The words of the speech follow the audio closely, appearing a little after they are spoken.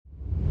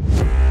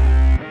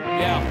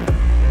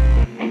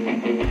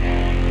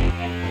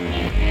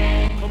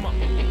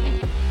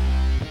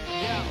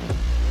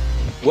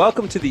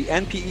Welcome to the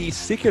NPE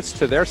Secrets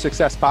to Their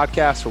Success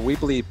podcast, where we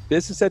believe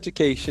business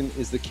education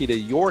is the key to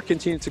your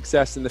continued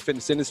success in the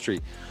fitness industry.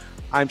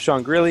 I'm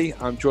Sean Greeley.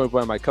 I'm joined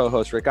by my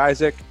co-host, Rick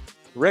Isaac.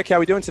 Rick, how are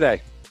we doing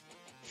today?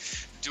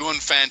 Doing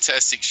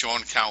fantastic,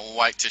 Sean. Can't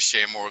wait to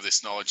share more of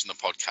this knowledge in the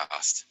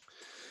podcast.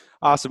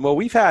 Awesome. Well,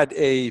 we've had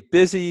a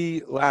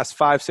busy last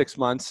 5-6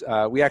 months.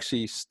 We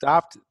actually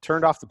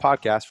turned off the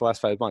podcast for the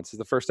last 5 months. It's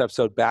the first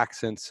episode back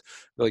since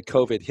really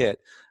COVID hit.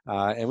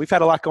 And we've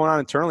had a lot going on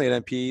internally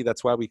at NPE.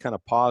 That's why we kind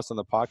of paused on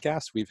the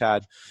podcast. We've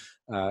had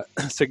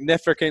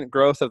significant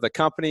growth of the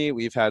company.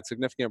 We've had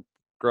significant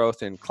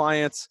growth in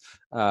clients.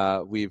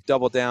 We've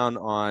doubled down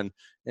on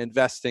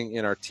investing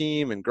in our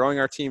team and growing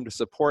our team to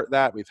support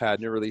that. We've had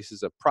new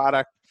releases of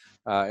product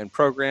and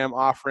program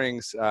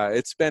offerings.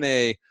 It's been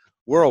a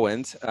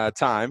whirlwind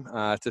time,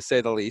 to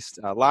say the least.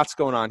 Lots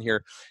going on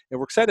here. And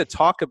we're excited to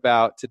talk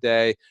about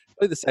today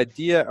really this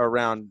idea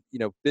around,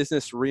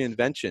 business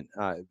reinvention.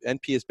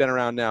 NP has been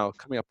around now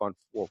coming up on,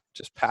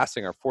 just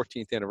passing our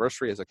 14th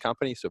anniversary as a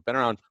company. So been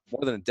around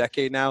more than a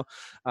decade now.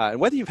 And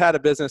whether you've had a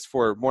business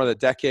for more than a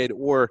decade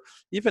or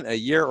even a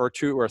year or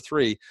two or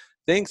three,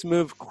 things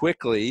move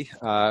quickly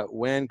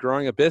when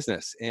growing a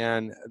business.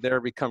 And there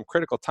become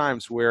critical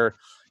times where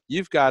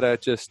you've got to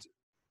just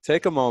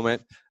take a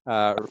moment,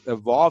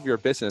 evolve your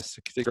business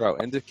to grow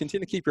and to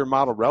continue to keep your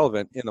model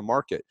relevant in the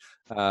market,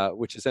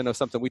 which is, I know,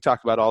 something we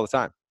talk about all the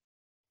time.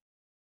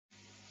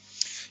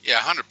 Yeah,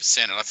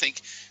 100%. And I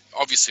think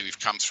obviously we've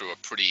come through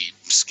a pretty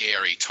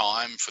scary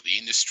time for the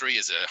industry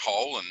as a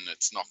whole, and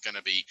it's not going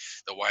to be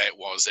the way it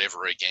was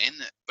ever again.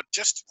 But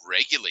just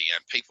regularly,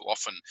 and people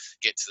often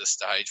get to the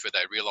stage where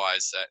they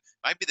realize that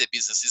maybe their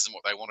business isn't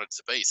what they want it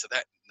to be. So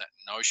that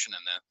notion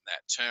and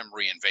that term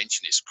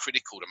reinvention is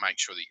critical to make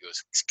sure that you're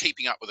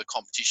keeping up with the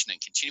competition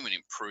and continuing to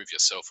improve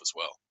yourself as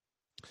well.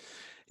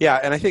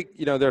 Yeah, and I think,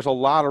 there's a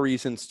lot of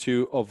reasons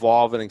to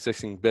evolve an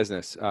existing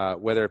business,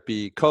 whether it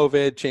be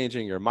COVID,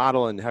 changing your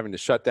model and having to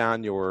shut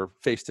down your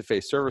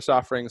face-to-face service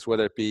offerings,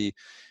 whether it be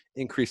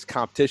increased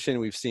competition.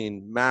 We've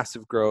seen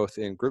massive growth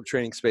in group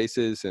training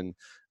spaces, and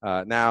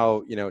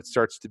now, it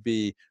starts to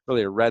be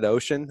really a red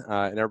ocean,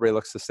 and everybody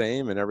looks the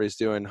same, and everybody's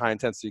doing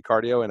high-intensity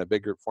cardio in a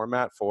big group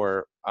format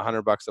for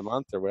 $100 a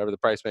month or whatever the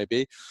price may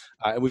be.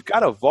 And we've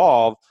got to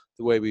evolve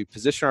the way we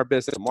position our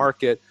business, the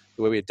market,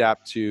 the way we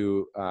adapt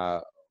to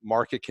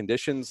market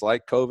conditions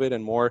like COVID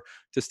and more,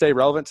 to stay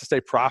relevant, to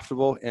stay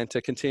profitable, and to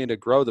continue to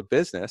grow the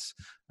business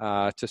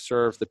to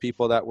serve the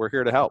people that we're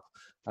here to help.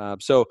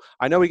 So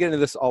I know we get into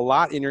this a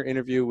lot in your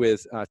interview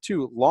with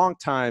two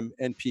longtime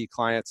NP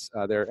clients.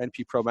 They're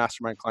NP Pro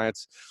Mastermind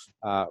clients,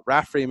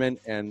 Raf Freeman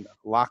and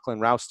Lachlan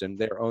Rouston.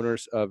 They're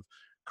owners of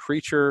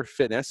Creature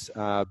Fitness,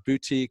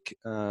 boutique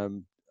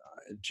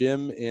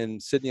gym in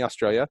Sydney,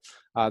 Australia.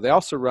 They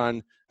also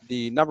run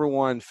the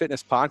 #1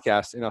 fitness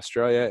podcast in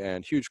Australia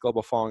and huge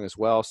global following as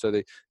well. So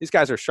these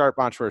guys are sharp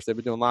entrepreneurs. They've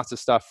been doing lots of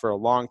stuff for a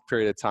long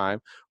period of time.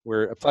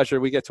 We're a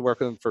pleasure. We get to work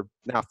with them for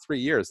now 3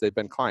 years. They've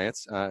been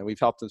clients, and we've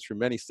helped them through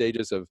many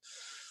stages of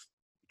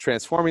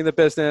transforming the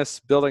business,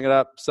 building it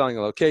up, selling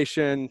a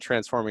location,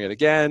 transforming it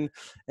again.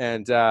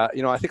 And,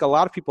 I think a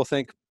lot of people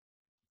think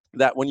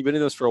that when you've been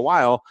in this for a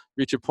while,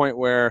 reach a point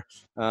where,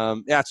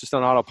 it's just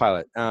on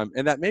autopilot.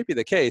 And that may be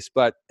the case,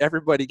 but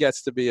everybody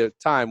gets to be a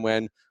time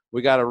when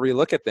we got to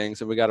relook at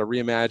things and we got to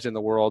reimagine the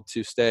world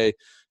to stay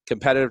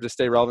competitive, to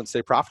stay relevant,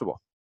 stay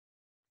profitable.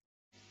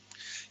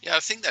 Yeah,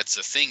 I think that's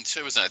the thing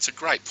too, isn't it? It's a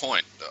great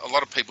point. A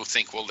lot of people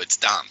think, well, it's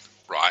done,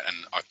 right?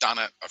 And I've done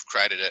it, I've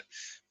created it,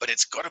 but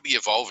it's got to be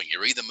evolving.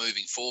 You're either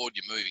moving forward,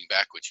 you're moving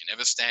backwards. You're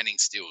never standing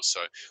still.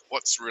 So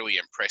what's really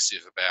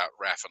impressive about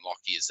Raf and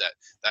Lockie is that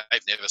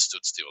they've never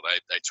stood still.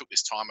 They took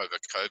this time over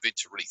COVID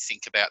to really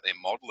think about their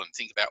model and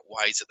think about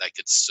ways that they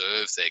could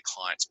serve their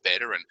clients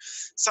better. And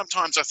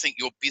sometimes I think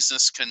your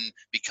business can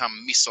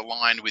become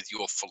misaligned with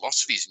your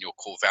philosophies and your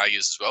core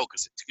values as well,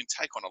 because it can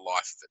take on a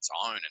life of its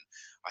own. And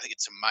I think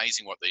it's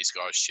amazing what these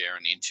guys share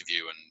in the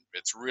interview, and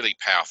it's really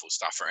powerful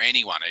stuff for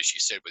anyone, as you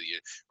said, whether you're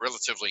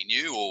relatively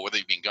new or whether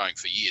you've been going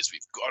for years.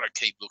 We've got to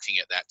keep looking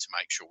at that to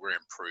make sure we're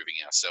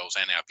improving ourselves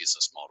and our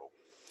business model.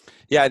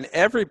 Yeah, in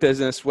every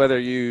business, whether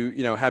you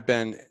have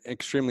been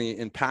extremely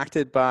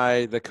impacted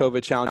by the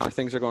COVID challenge or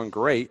things are going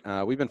great,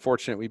 we've been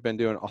fortunate. We've been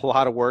doing a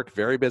lot of work,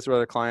 very busy with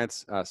our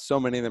clients. So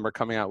many of them are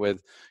coming out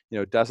with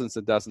dozens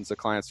and dozens of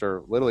clients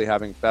are literally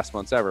having best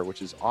months ever,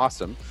 which is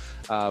awesome.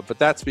 But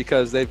that's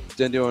because they've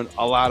been doing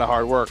a lot of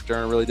hard work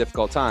during a really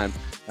difficult time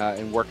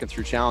and working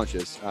through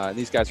challenges. And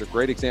these guys are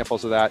great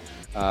examples of that.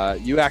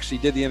 You actually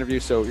did the interview,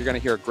 so you're going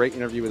to hear a great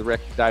interview with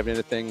Rick diving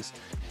into things.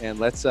 And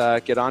let's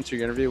get on to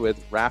your interview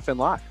with Raf and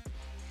Locke.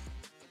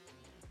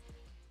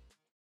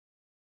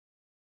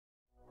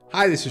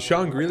 Hi, this is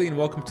Sean Greeley, and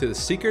welcome to the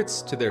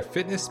Secrets to Their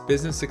Fitness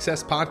Business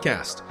Success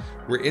podcast,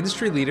 where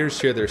industry leaders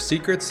share their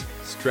secrets,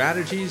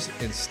 strategies,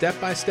 and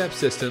step-by-step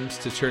systems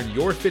to turn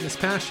your fitness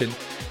passion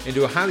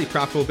into a highly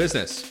profitable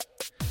business.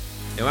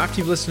 Now, after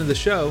you've listened to the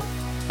show,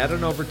 head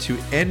on over to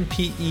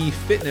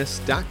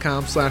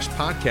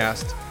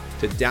npefitness.com/podcast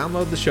to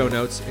download the show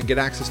notes and get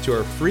access to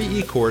our free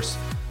e-course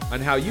on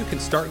how you can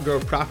start and grow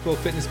a profitable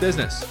fitness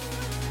business.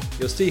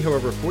 you'll see how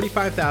over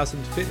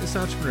 45,000 fitness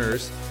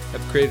entrepreneurs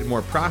have created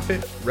more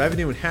profit,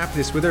 revenue, and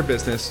happiness with their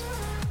business,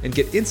 and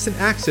get instant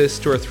access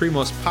to our 3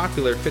 most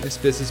popular fitness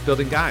business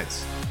building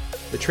guides.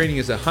 The training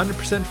is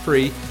 100%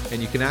 free,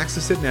 and you can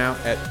access it now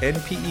at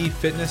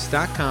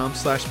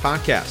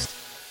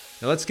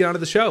npefitness.com/podcast. Now let's get on to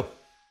the show.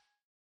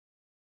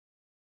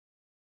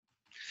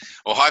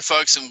 Well, hi,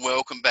 folks, and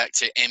welcome back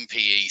to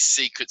MPE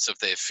Secrets of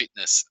Their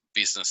Fitness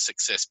Business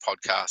Success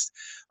podcast.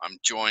 I'm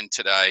joined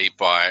today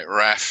by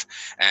Raf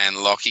and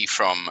Lockie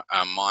from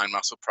Mind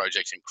Muscle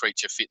Project and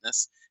Creature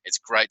Fitness. It's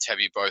great to have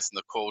you both on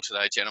the call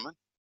today, gentlemen.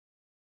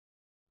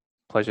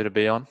 Pleasure to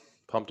be on.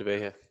 Pumped to be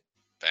here.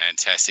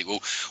 Fantastic. Well,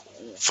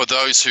 for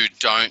those who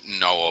don't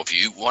know of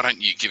you, why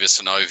don't you give us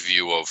an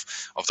overview of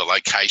the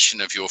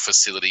location of your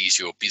facilities,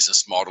 your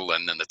business model,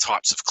 and then the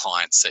types of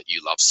clients that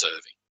you love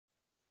serving?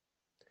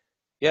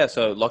 Yeah,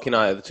 so Lockie and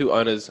I are the 2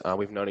 owners.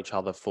 We've known each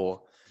other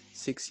for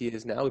 6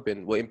 years now.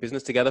 We're in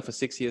business together for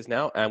 6 years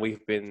now, and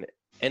we've been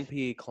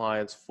NPE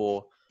clients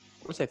for, I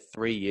want to say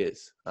 3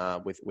 years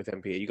with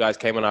NPE. You guys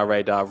came on our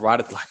radar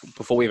right at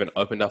before we even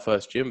opened our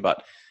first gym,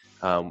 but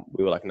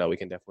we were like, no, we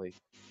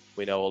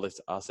know all this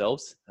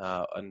ourselves.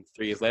 And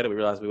 3 years later, we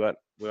realized we weren't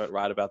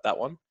right about that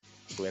one.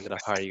 So we ended up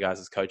hiring you guys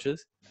as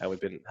coaches, and we've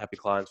been happy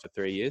clients for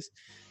 3 years.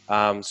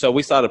 So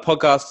we started a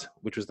podcast,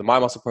 which was the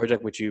Mind Muscle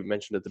Project, which you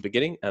mentioned at the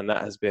beginning, and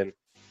that has been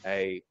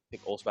I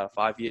think also about a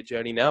 5-year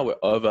journey now. We're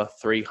over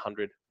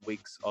 300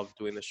 weeks of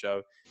doing the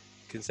show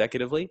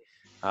consecutively.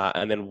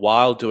 And then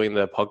while doing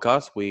the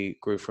podcast, we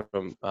grew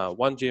from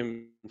 1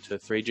 gym to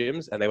 3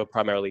 gyms, and they were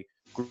primarily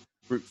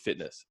group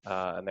fitness.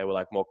 And they were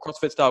like more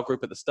CrossFit style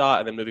group at the start,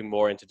 and then moving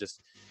more into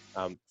just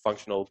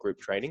functional group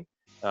training.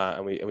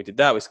 And we did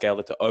that. We scaled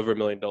it to over $1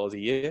 million a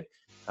year.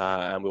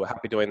 And we were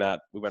happy doing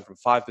that. We went from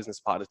 5 business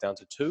partners down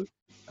to 2.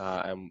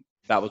 And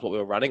that was what we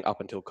were running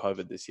up until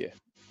COVID this year.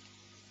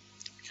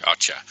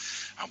 Gotcha.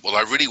 Well,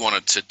 I really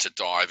wanted to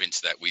dive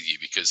into that with you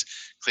because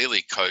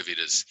clearly COVID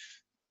has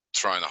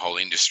thrown the whole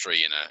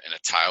industry in a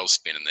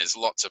tailspin, and there's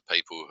lots of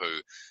people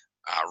who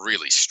are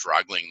really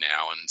struggling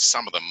now, and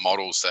some of the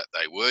models that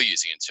they were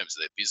using in terms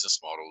of their business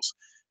models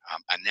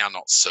are now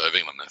not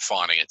serving them. They're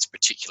finding it's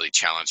particularly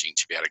challenging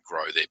to be able to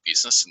grow their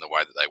business in the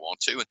way that they want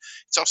to. And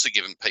it's also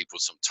given people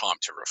some time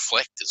to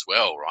reflect as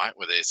well, right?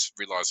 Where they're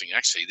realizing,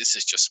 actually, this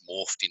has just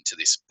morphed into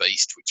this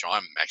beast, which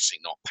I'm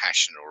actually not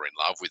passionate or in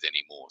love with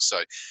anymore.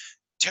 So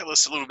tell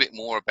us a little bit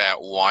more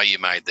about why you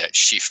made that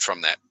shift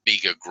from that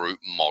bigger group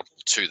model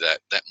to that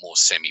more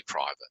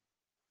semi-private.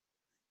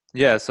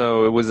 Yeah,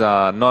 so it was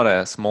not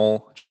a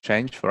small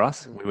change for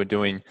us. We were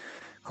doing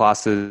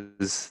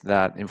classes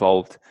that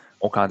involved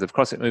all kinds of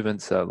CrossFit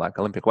movements, so like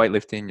Olympic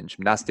weightlifting and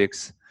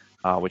gymnastics,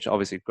 which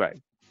obviously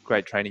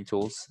great training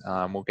tools.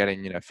 We're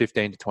getting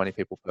 15 to 20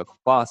 people per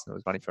class, and it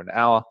was running for an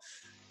hour.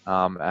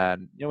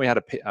 And we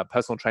had a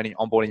personal training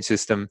onboarding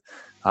system,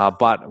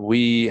 but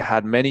we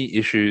had many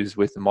issues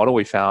with the model.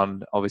 We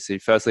found, obviously,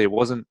 firstly, it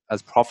wasn't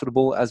as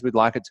profitable as we'd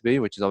like it to be,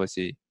 which is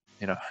obviously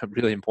a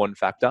really important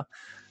factor.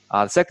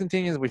 The second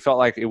thing is we felt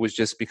like it was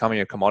just becoming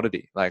a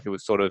commodity. Like it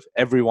was sort of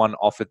everyone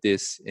offered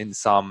this in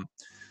some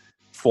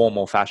form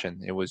or fashion.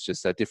 It was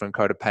just a different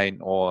coat of paint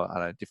or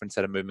a different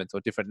set of movements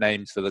or different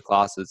names for the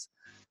classes.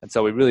 And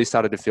so we really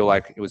started to feel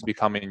like it was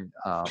becoming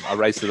a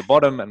race to the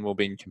bottom, and we're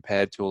being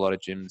compared to a lot of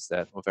gyms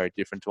that were very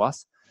different to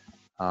us.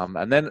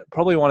 And then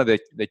probably one of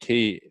the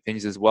key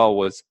things as well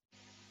was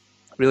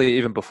really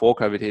even before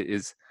COVID hit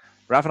is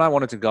Raf and I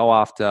wanted to go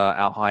after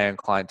our high-end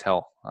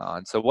clientele.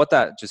 And so what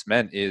that just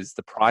meant is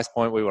the price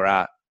point we were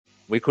at,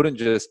 we couldn't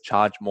just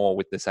charge more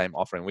with the same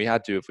offering. We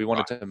had to, if we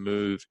wanted to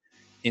move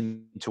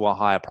into a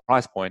higher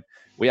price point,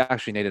 we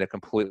actually needed a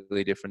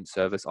completely different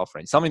service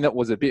offering, something that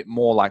was a bit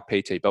more like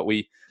PT. But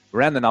we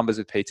ran the numbers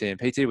with PT, and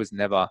PT was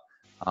never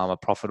a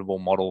profitable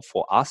model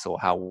for us or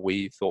how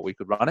we thought we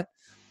could run it.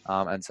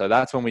 And so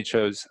that's when we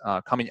chose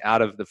coming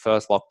out of the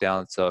first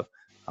lockdown. So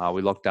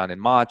we locked down in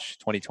March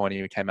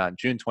 2020. We came out in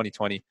June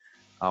 2020.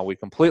 We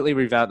completely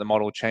revamped the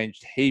model,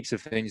 changed heaps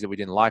of things that we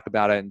didn't like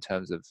about it in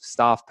terms of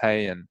staff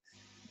pay and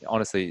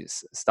honestly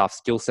staff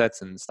skill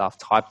sets and staff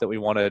type that we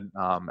wanted.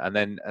 And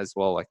then as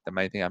well, like the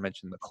main thing I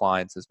mentioned, the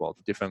clients as well,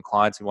 the different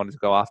clients we wanted to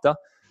go after.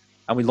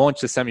 And we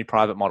launched a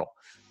semi-private model,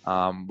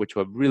 which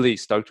we're really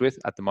stoked with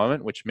at the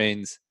moment, which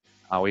means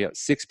we got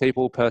 6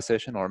 people per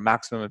session or a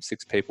maximum of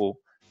 6 people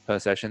per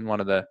session. One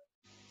of the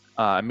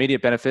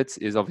immediate benefits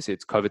is obviously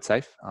it's COVID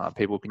safe.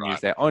 People can use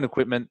their own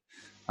equipment.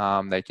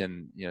 They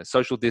can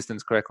social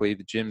distance correctly.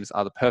 The gyms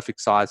are the perfect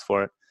size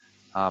for it.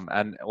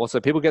 And also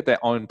people get their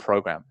own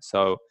program.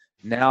 So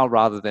now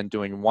rather than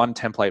doing one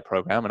template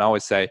program, and I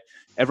always say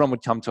everyone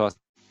would come to us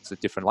with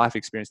different life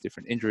experience,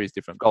 different injuries,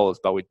 different goals,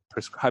 but we'd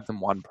prescribe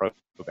them one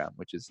program,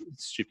 which is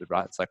stupid,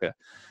 right? It's like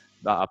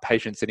a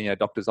patient sitting in a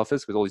doctor's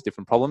office with all these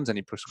different problems, and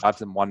he prescribes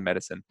them one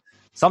medicine.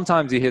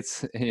 Sometimes he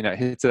hits it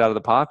out of the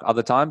park.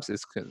 Other times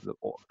it's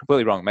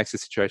completely wrong. It makes the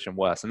situation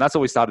worse. And that's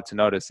what we started to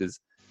notice is,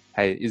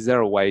 hey, is there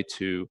a way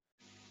to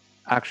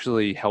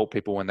actually help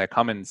people when they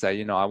come in and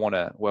say, I want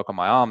to work on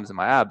my arms and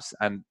my abs,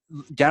 and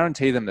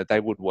guarantee them that they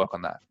would work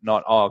on that.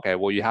 Not, oh, okay,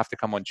 well, you have to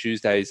come on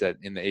Tuesdays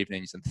in the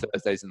evenings and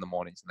Thursdays in the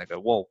mornings. And they go,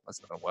 well,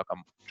 that's not going to work.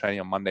 I'm training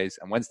on Mondays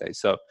and Wednesdays.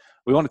 So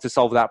we wanted to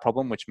solve that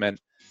problem, which meant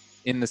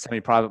in the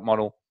semi-private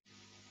model,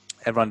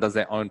 everyone does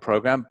their own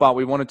program, but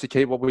we wanted to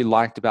keep what we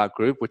liked about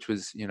group, which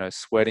was,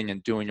 sweating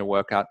and doing your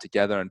workout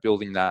together and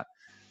building that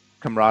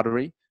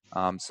camaraderie.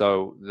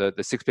 So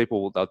the 6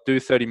 people, they'll do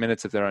 30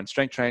 minutes of their own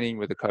strength training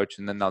with a coach,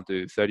 and then they'll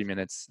do 30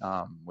 minutes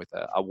with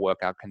a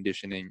workout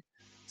conditioning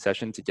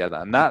session together.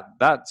 And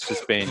that's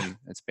just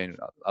it's been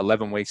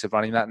 11 weeks of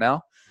running that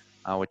now.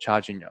 We're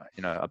charging,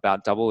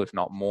 about double, if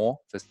not more,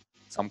 for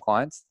some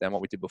clients than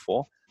what we did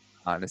before.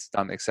 And it's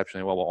done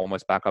exceptionally well. We're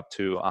almost back up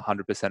to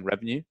 100%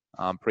 revenue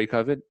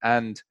pre-COVID.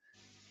 And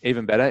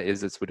even better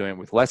is we're doing it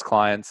with less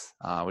clients.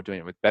 We're doing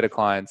it with better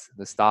clients.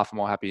 The staff are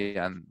more happy,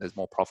 and there's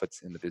more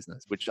profits in the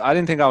business, which I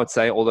didn't think I would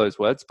say all those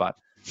words, but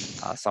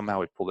somehow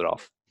we pulled it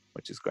off,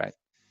 which is great.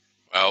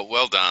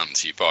 Well done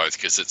to you both,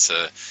 because it's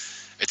a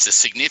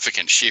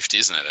significant shift,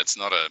 isn't it? It's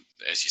not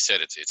as you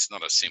said, it's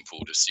not a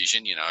simple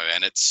decision,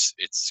 and it's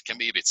can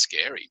be a bit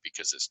scary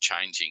because it's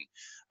changing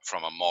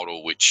from a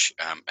model which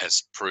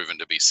has proven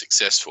to be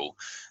successful.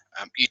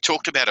 You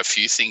talked about a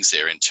few things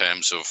there in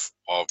terms of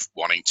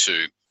wanting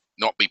to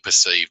not be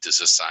perceived as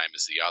the same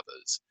as the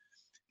others.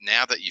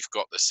 Now that you've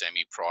got the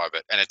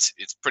semi-private, and it's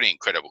pretty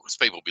incredible, because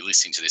people will be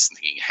listening to this and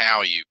thinking, how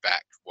are you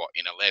back,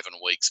 in 11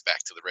 weeks back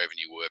to the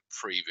revenue were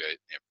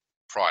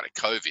prior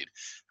to COVID?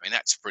 I mean,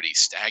 that's pretty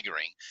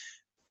staggering.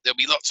 There'll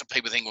be lots of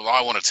people thinking, well,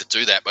 I wanted to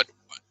do that, but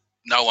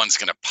no one's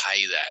going to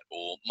pay that,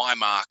 or my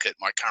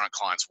current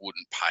clients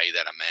wouldn't pay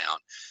that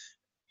amount.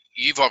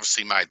 You've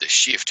obviously made the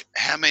shift.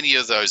 How many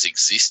of those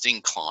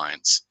existing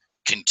clients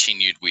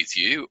continued with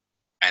you,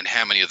 and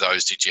how many of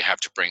those did you have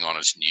to bring on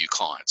as new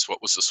clients?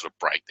 What was the sort of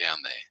breakdown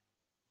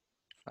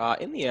there?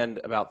 In the end,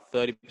 about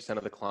 30%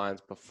 of the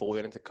clients before we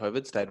went into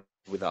COVID stayed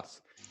with us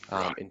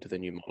into the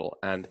new model.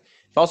 And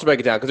if I was to break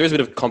it down, because there is a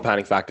bit of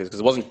compounding factors, because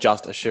it wasn't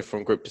just a shift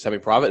from group to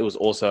semi-private, it was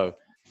also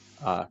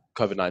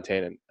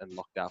COVID-19 and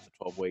lockdown for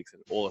 12 weeks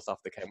and all the stuff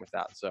that came with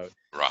that. So,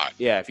 right.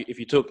 Yeah, if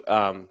you took,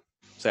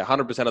 say,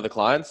 100% of the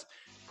clients,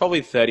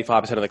 probably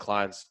 35% of the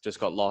clients just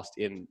got lost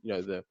in,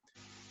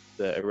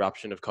 the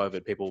eruption of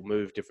COVID. People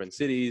moved different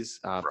cities,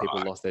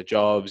 people lost their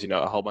jobs,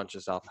 a whole bunch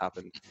of stuff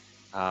happened.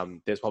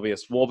 There's probably a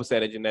small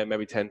percentage in there,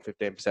 maybe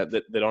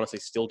 10-15%, that honestly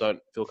still don't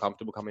feel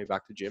comfortable coming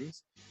back to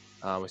gyms.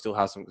 We still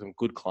have some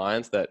good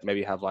clients that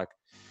maybe have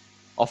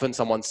often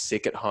someone's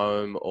sick at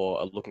home or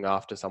are looking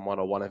after someone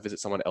or want to visit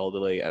someone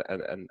elderly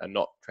and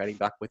not training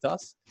back with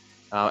us.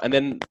 And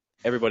then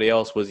everybody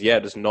else was,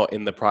 just not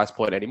in the price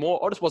point anymore,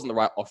 or just wasn't the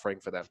right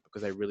offering for them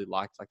because they really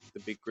liked the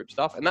big group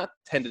stuff. And that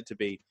tended to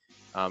be,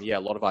 a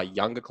lot of our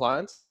younger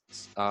clients,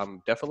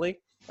 definitely.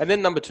 And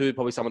then number 2,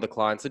 probably some of the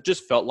clients that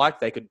just felt like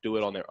they could do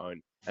it on their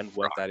own and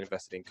weren't that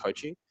invested in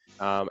coaching.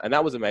 And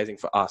that was amazing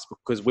for us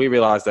because we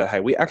realized that, hey,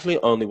 we actually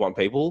only want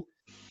people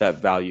that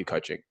value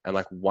coaching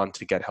and want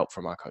to get help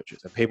from our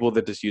coaches. And people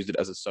that just used it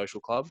as a social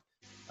club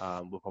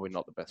were probably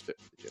not the best fit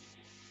for the gym.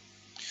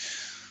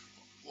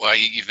 Well,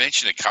 you've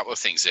mentioned a couple of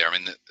things there. I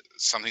mean,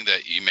 something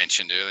that you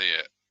mentioned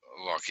earlier,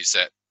 is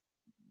that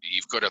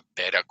you've got a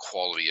better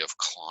quality of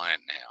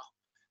client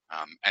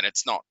now. And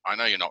it's not, I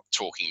know you're not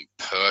talking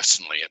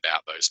personally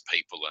about those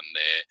people and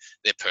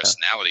their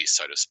personalities,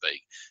 so to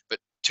speak, but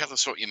tell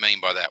us what you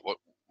mean by that.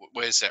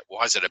 Where's that?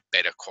 Why is it a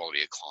better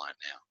quality of client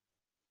now?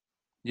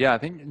 Yeah, I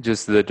think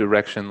just the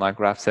direction, like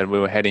Raf said, we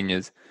were heading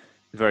is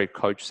very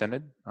coach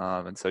centered.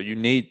 And so you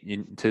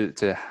need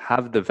to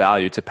have the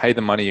value, to pay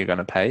the money you're going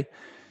to pay.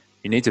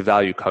 You need to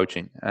value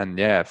coaching. And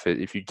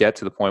if you get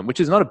to the point, which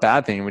is not a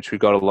bad thing, which we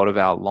got a lot of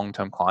our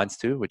long-term clients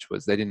to, which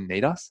was they didn't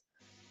need us.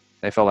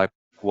 They felt like,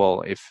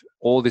 well, if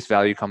all this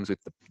value comes with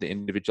the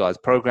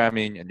individualized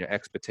programming and your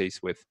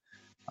expertise with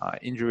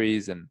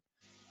injuries and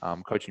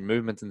coaching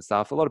movements and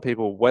stuff, a lot of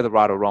people, whether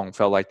right or wrong,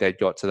 felt like they'd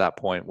got to that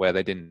point where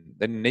they didn't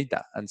need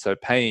that. And so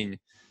paying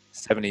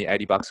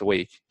 $70-$80 a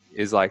week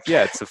is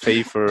it's a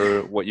fee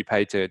for what you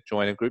pay to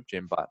join a group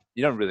gym, but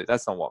you don't really,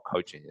 that's not what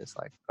coaching is.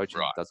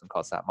 Coaching doesn't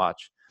cost that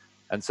much.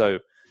 And so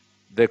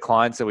the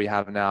clients that we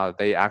have now,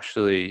 they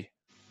actually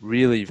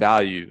really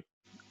value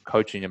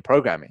coaching and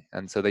programming.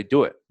 And so they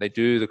do it. They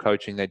do the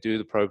coaching, they do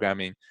the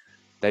programming.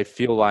 They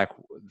feel like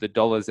the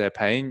dollars they're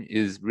paying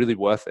is really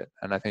worth it.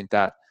 And I think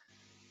that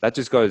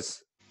just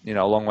goes, a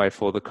long way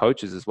for the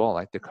coaches as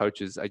well. The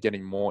coaches are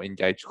getting more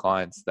engaged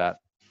clients that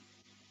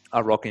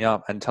are rocking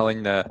up and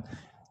telling the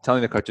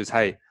coaches,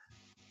 hey,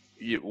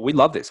 we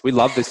love this. We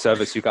love this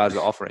service you guys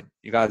are offering.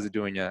 You guys are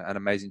doing an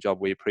amazing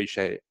job. We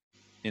appreciate,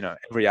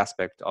 every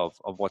aspect of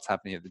what's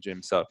happening at the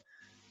gym. So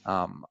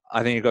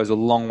I think it goes a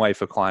long way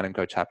for client and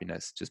coach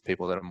happiness, just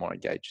people that are more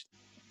engaged.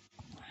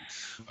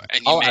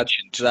 And I'll add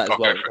to that as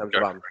well. In terms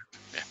of,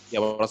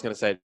 what I was going to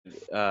say,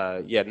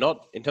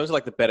 not in terms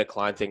of the better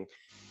client thing.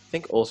 I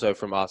think also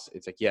from us,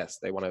 it's yes,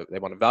 they want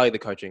to value the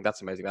coaching.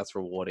 That's amazing. That's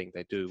rewarding.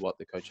 They do what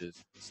the coaches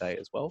say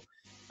as well.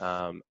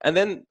 And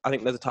then I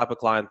think there's a type of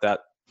client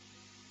that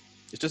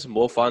it's just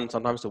more fun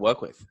sometimes to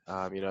work with.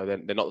 They're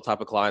not the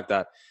type of client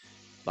that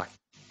like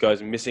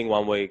goes missing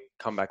one week,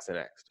 come back the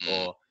next,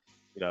 or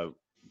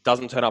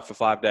doesn't turn up for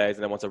 5 days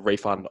and then wants a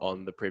refund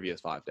on the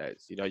previous 5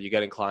 days. You're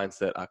getting clients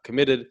that are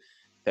committed.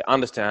 They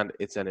understand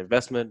it's an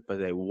investment, but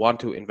they want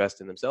to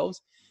invest in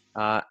themselves.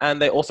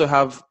 And they also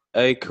have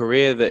a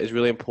career that is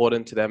really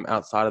important to them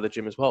outside of the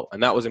gym as well.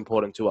 And that was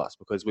important to us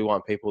because we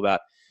want people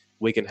that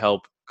we can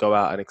help go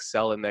out and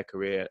excel in their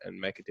career and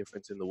make a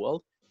difference in the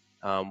world.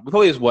 We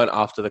probably just weren't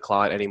after the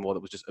client anymore that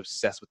was just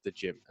obsessed with the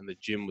gym, and the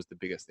gym was the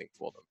biggest thing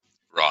for them.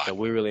 Right. So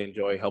we really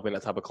enjoy helping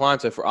that type of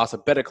client. So for us, a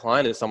better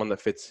client is someone that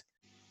fits,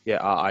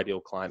 our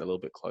ideal client a little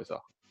bit closer.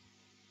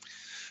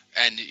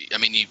 And I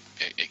mean,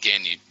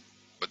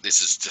 but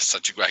this is just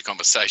such a great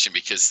conversation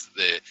because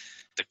the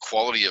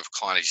quality of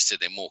client, as you said,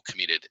 they're more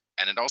committed,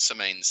 and it also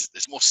means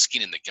there's more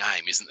skin in the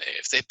game, isn't there?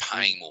 If they're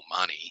paying more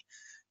money,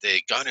 they're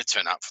going to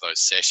turn up for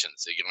those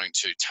sessions. They're going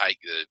to take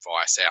the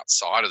advice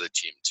outside of the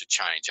gym to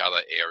change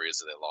other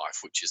areas of their life,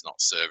 which is not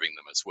serving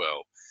them as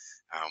well,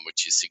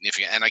 which is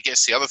significant. And I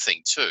guess the other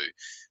thing too,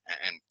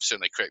 and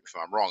certainly correct me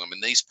if I'm wrong, I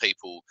mean, these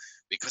people,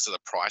 because of the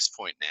price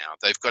point now,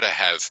 they've got to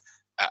have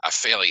a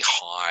fairly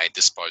high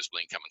disposable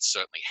income and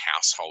certainly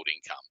household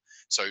income.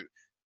 So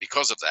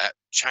because of that,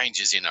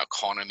 changes in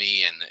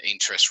economy and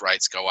interest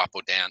rates go up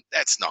or down,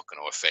 that's not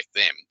going to affect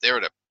them. They're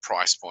at a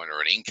price point or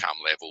an income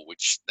level,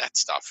 which that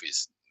stuff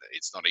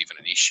it's not even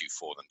an issue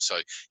for them. So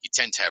you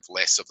tend to have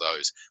less of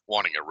those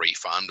wanting a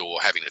refund or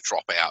having to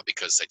drop out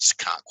because they just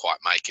can't quite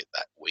make it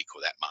that week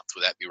or that month.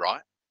 Would that be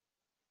right?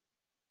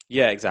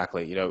 Yeah,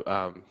 exactly.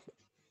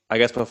 I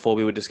guess before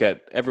we would just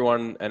get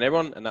everyone, and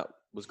that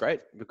was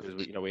great because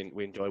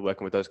we enjoy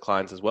working with those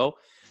clients as well.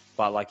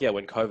 But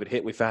when COVID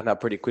hit, we found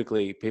out pretty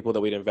quickly people that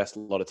we'd invest a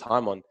lot of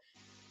time on,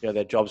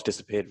 their jobs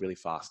disappeared really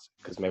fast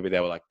because maybe they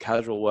were like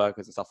casual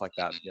workers and stuff like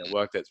that.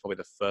 Work that's probably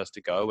the first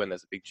to go when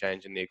there's a big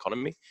change in the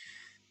economy.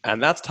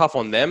 And that's tough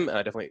on them. And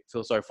I definitely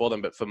feel sorry for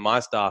them. But for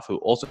my staff who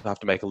also have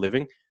to make a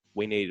living,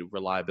 we need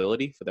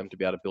reliability for them to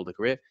be able to build a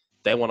career.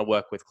 They want to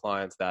work with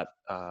clients that,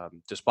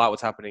 despite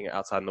what's happening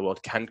outside in the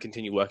world, can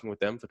continue working with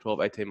them for 12,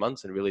 18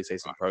 months and really see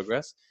some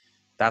progress.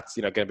 That's,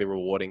 going to be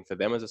rewarding for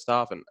them as a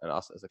staff and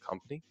us as a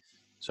company.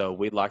 So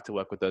we'd like to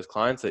work with those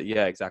clients that,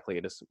 exactly.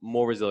 It is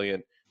more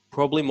resilient,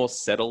 probably more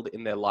settled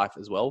in their life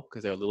as well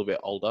because they're a little bit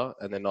older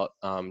and they're not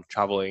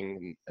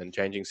traveling and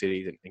changing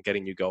cities and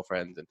getting new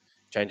girlfriends and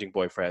changing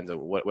boyfriends or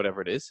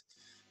whatever it is.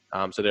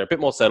 So they're a bit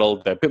more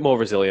settled, they're a bit more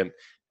resilient,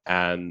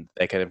 and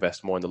they can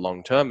invest more in the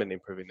long term and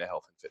improving their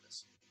health and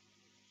fitness.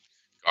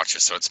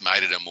 Gotcha. So it's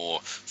made it a more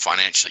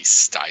financially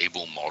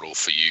stable model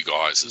for you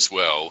guys as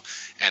well.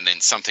 And then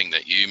something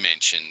that you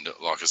mentioned,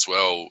 as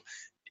well,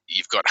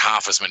 you've got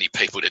half as many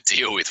people to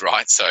deal with,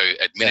 right? So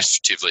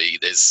administratively,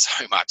 there's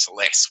so much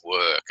less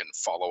work and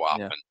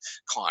follow-up and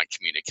client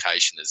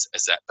communication.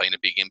 Has that been a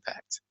big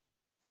impact?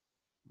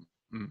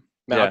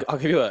 I'll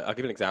give you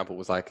an example. It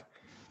was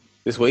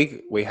this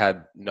week we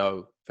had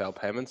no failed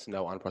payments,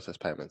 no unprocessed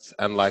payments.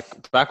 And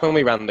back when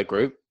we ran the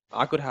group,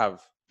 I could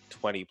have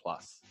 20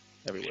 plus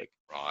every week.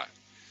 Right.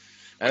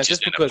 And it's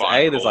just because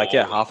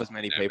there's half as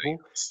many people,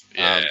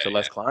 so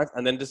less clients,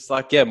 and then just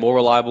more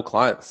reliable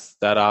clients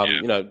that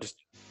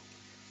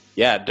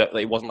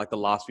it wasn't the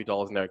last few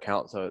dollars in their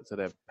account, so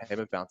their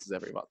payment bounces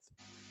every month.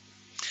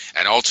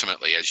 And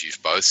ultimately, as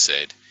you've both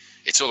said,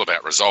 it's all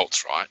about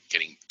results, right?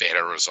 Getting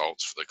better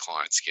results for the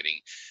clients,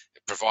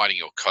 providing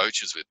your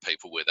coaches with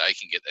people where they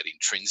can get that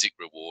intrinsic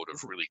reward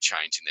of really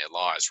changing their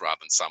lives rather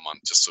than someone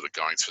just sort of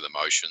going through the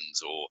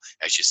motions or,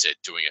 as you said,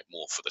 doing it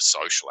more for the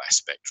social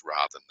aspect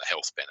rather than the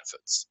health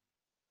benefits.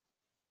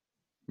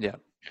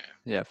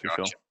 Yeah, for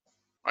sure.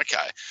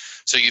 Okay,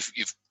 so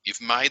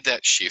you've made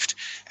that shift.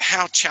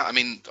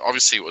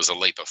 Obviously it was a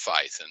leap of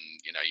faith, and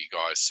you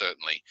guys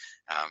certainly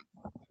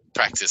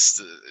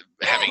practiced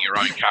having your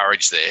own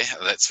courage there.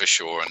 That's for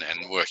sure,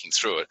 and working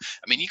through it.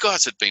 You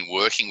guys had been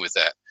working with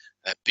that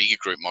bigger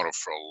group model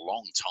for a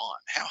long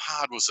time. How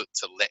hard was it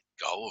to let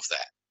go of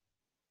that?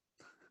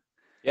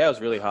 Yeah, it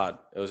was really hard.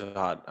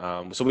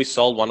 So we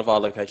sold one of our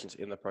locations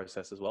in the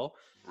process as well.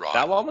 Right.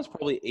 That one was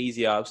probably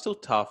easier. It was still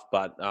tough,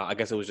 but I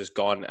guess it was just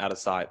gone out of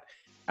sight.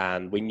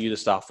 And we knew the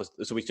staff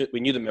we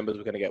knew the members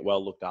were going to get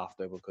well looked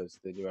after because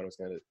the new owner was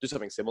going to do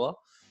something similar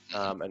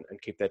and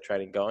keep their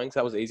training going. So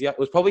that was easier. It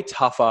was probably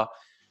tougher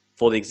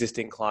for the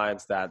existing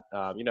clients that,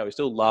 we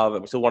still love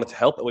and we still wanted to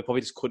help, but we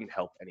probably just couldn't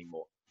help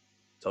anymore.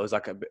 So it was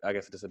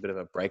just a bit of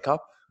a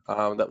breakup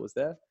that was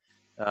there.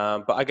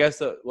 But I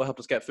guess what helped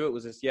us get through it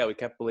was just, we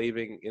kept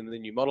believing in the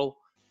new model.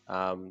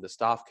 The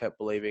staff kept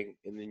believing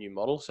in the new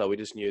model. So we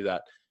just knew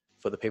that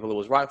for the people it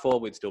was right for,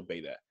 we'd still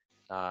be there.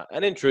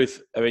 And in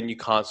truth, you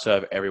can't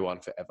serve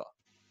everyone forever.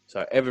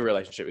 So every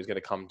relationship is going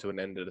to come to an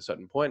end at a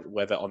certain point,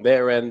 whether on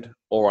their end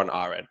or on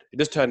our end. It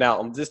just turned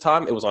out this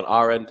time it was on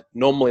our end.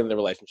 Normally in the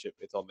relationship,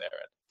 it's on their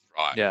end.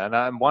 Right.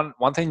 Yeah, and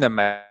one thing that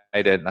made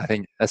it, I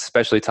think,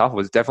 especially tough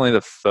was definitely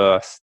the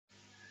first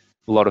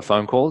lot of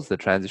phone calls, the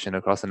transition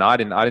across. And I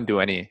didn't do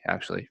any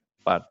actually,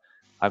 but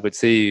I could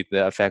see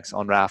the effects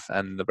on Raf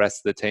and the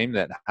rest of the team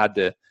that had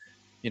to,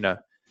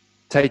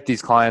 take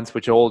these clients,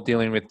 which are all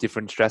dealing with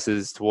different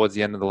stresses towards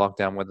the end of the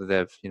lockdown, whether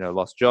they've,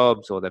 lost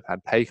jobs or they've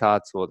had pay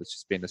cuts or it's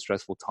just been a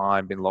stressful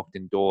time, been locked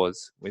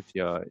indoors with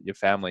your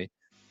family,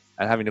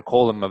 and having to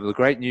call them of the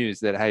great news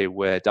that, hey,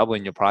 we're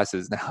doubling your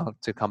prices now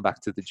to come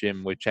back to the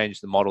gym. We've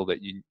changed the model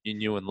that you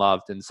knew and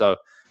loved. And so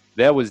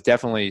there was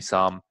definitely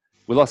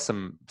we lost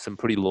some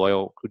pretty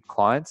loyal, good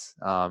clients,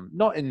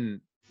 not in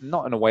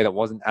a way that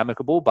wasn't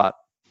amicable, but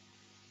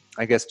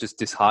I guess just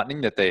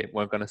disheartening that they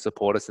weren't going to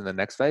support us in the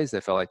next phase.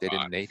 They felt like they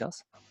didn't need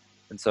us.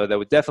 And so there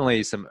were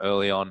definitely some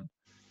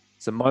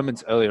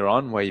moments earlier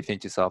on where you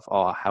think to yourself,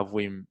 oh, have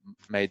we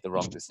made the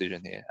wrong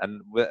decision here?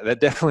 And there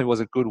definitely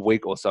was a good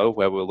week or so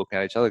where we were looking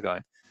at each other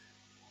going,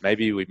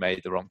 maybe we made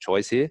the wrong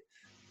choice here.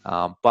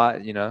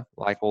 But,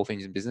 like all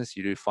things in business,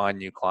 you do find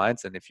new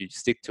clients. And if you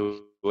stick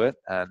to it,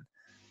 and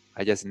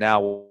I guess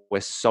now we're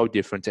so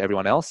different to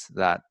everyone else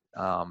that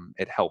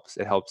it helps.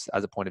 It helps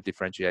as a point of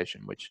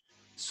differentiation, which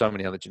so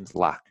many other gyms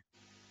lack.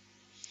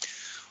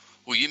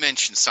 Well, you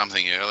mentioned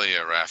something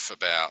earlier, Raf,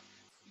 about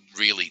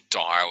really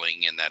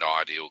dialing in that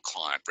ideal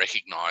client,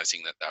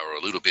 recognizing that they were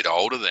a little bit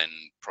older than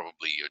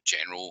probably your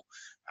general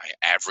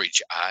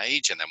average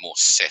age, and they're more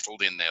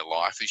settled in their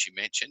life, as you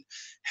mentioned.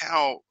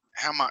 How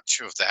much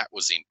of that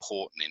was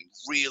important in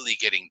really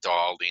getting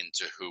dialed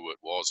into who it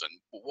was, and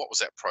what was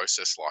that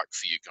process like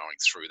for you going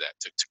through that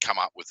to come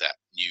up with that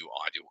new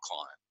ideal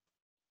client?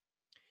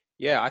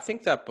 Yeah, I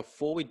think that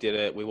before we did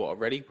it, we were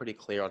already pretty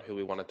clear on who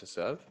we wanted to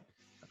serve.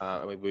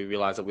 We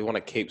realized that we want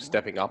to keep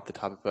stepping up the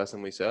type of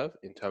person we serve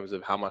in terms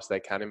of how much they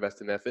can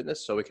invest in their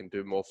fitness, so we can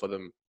do more for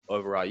them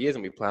over our years,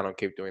 and we plan on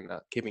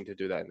keeping to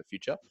do that in the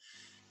future.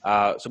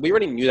 So we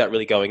already knew that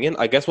really going in.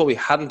 I guess what we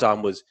hadn't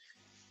done was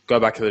go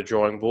back to the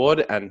drawing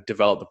board and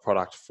develop the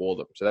product for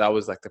them. So that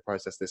was like the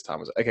process this time.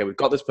 Was okay, we've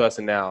got this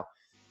person now.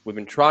 We've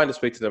been trying to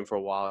speak to them for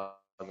a while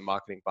in the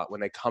marketing, but when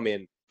they come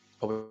in,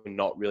 probably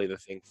not really the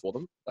thing for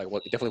them. Like,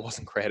 it definitely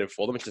wasn't creative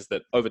for them. It's just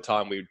that over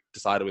time we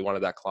decided we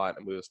wanted that client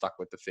and we were stuck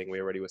with the thing we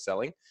already were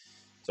selling.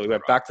 So we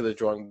went back to the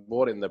drawing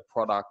board in the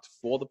product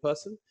for the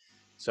person.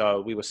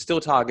 So we were still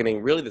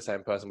targeting really the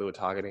same person we were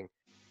targeting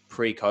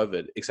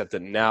pre-COVID, except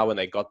that now when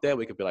they got there,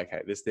 we could be like,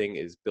 hey, this thing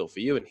is built for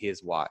you and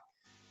here's why.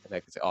 And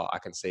they could say, oh, I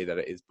can see that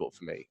it is built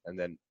for me. And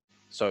then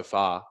so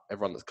far,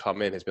 everyone that's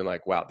come in has been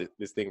like, wow,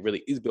 this thing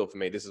really is built for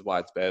me. This is why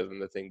it's better than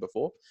the thing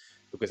before.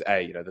 Because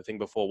A, the thing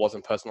before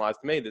wasn't personalized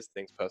to me. This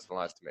thing's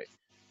personalized to me.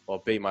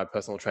 Or B, my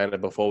personal trainer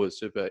before was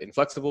super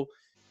inflexible.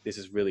 This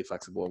is really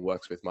flexible and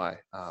works with my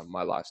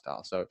my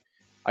lifestyle. So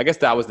I guess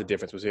that was the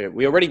difference. Was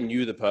we already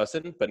knew the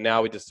person, but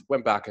now we just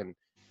went back and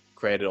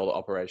created all the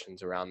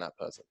operations around that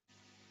person.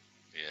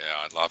 Yeah,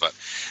 I love it.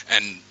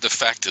 And the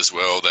fact as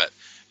well that,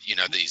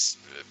 these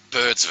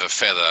birds of a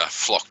feather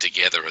flock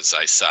together, as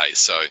they say.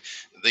 So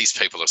these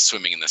people are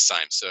swimming in the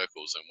same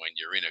circles. And when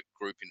you're in a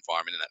group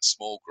environment, in that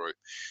small group,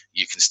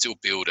 you can still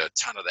build a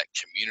ton of that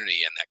community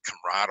and that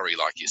camaraderie,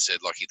 like you said,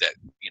 Lockie, that,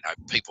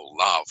 people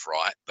love,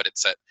 right? But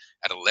it's at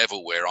a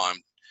level where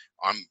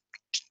I'm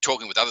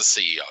talking with other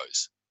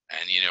CEOs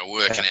and,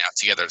 working out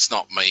together. It's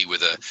not me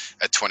with a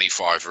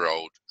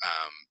 25-year-old,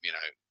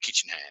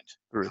 kitchen hand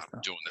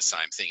doing the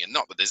same thing. And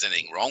not that there's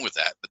anything wrong with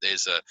that, but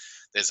there's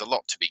a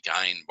lot to be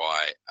gained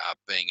by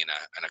being in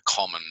a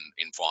common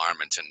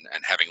environment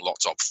and having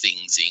lots of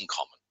things in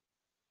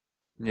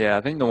common. Yeah,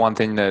 I think the one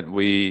thing that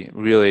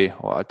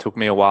it took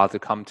me a while to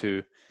come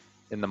to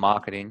in the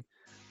marketing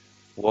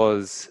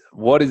was,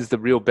 what is the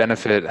real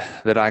benefit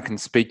that I can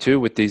speak to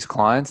with these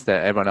clients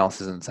that everyone else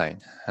isn't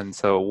saying? And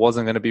so it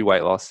wasn't going to be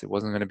weight loss. It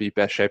wasn't going to be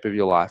best shape of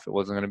your life. It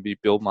wasn't going to be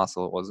build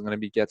muscle. It wasn't going to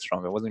be get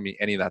stronger. It wasn't going to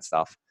be any of that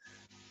stuff.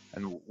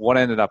 And what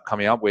I ended up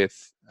coming up with,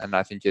 and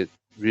I think it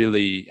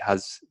really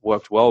has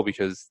worked well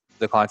because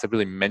the clients have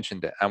really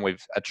mentioned it and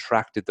we've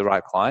attracted the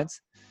right clients,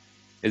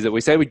 is that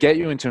we say we get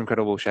you into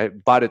incredible shape,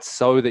 but it's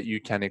so that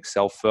you can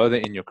excel further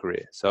in your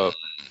career. So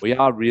we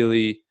are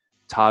really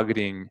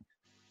targeting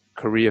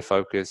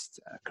career-focused,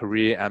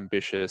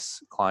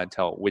 career-ambitious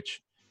clientele,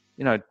 which,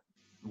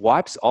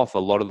 wipes off a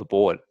lot of the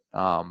board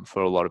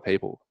for a lot of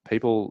people.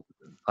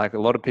 Like a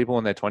lot of people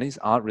in their 20s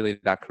aren't really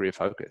that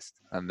career-focused,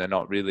 and they're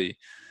not really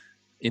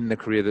in the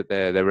career that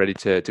they're ready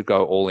to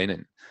go all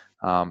in.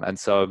 And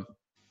so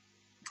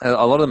a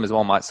lot of them as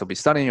well might still be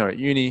studying or at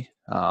uni.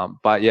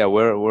 But yeah,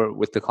 we're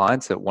with the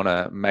clients that want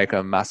to make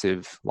a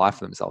massive life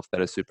for themselves, that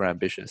are super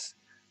ambitious.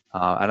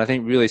 And I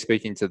think really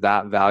speaking to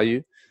that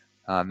value,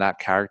 that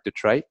character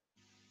trait,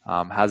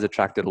 has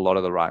attracted a lot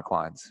of the right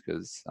clients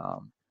because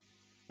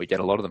we get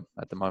a lot of them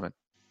at the moment.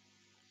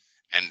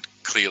 And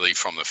clearly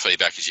from the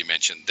feedback, as you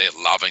mentioned, they're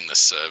loving the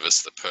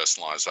service, the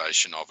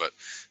personalization of it,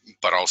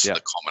 but also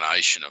the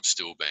combination of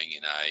still being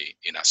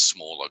in a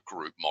smaller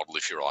group model,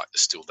 if you're like,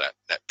 there's still that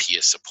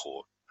peer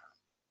support.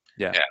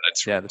 The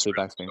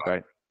feedback's been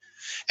great.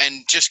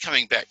 And just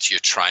coming back to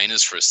your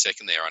trainers for a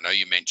second there, I know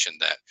you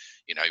mentioned that,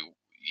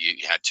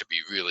 you had to be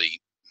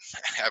really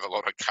have a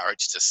lot of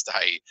courage to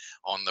stay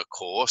on the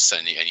course,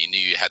 and you knew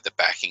you had the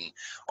backing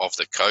of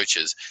the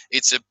coaches.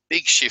 It's a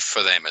big shift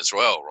for them as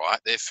well, right?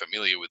 They're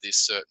familiar with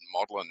this certain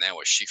model, and now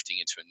we're shifting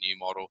into a new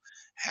model.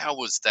 How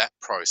was that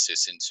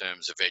process in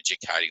terms of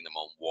educating them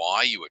on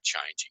why you were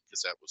changing?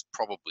 Because that was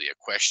probably a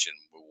question,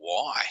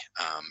 why?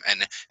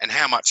 And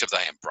how much have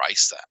they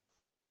embraced that?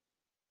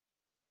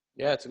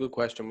 Yeah, it's a good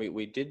question.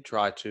 We did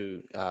try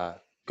to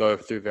go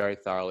through very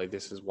thoroughly,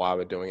 this is why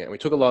we're doing it. And we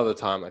took a lot of the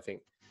time, I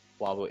think,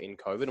 while we were in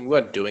COVID. And we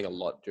weren't doing a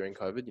lot during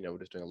COVID. We're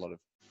just doing a lot of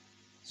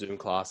Zoom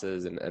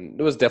classes. And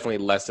there was definitely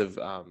less of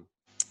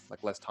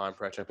less time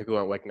pressure. People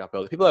weren't waking up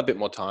early. People had a bit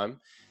more time.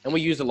 And we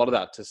used a lot of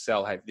that to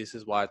sell, hey, this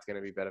is why it's going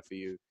to be better for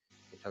you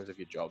in terms of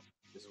your job.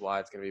 This is why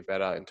it's going to be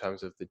better in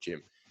terms of the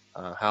gym.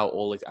 How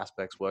all these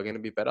aspects were going to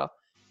be better.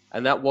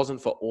 And that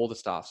wasn't for all the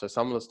staff. So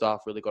some of the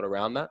staff really got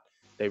around that.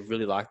 They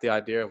really liked the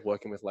idea of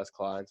working with less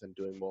clients and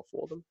doing more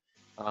for them.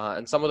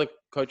 And some of the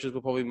coaches were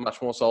probably much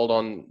more sold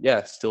on,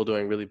 still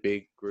doing really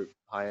big group,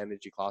 high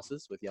energy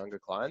classes with younger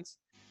clients.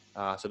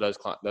 So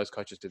those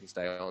coaches didn't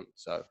stay on.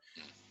 So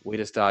we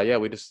just, I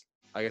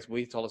guess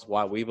we told us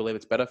why we believe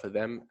it's better for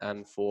them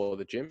and for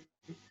the gym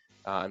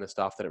and the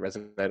staff that it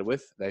resonated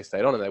with. They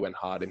stayed on and they went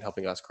hard in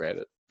helping us create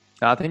it.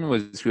 I think it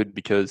was good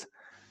because,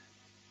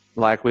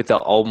 like with the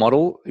old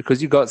model,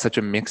 because you got such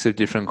a mix of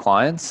different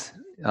clients,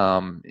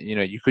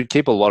 you could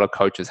keep a lot of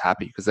coaches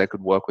happy because they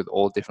could work with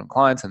all different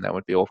clients and there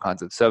would be all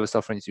kinds of service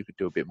offerings. You could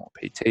do a bit more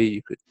PT,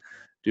 you could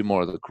do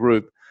more of the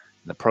group.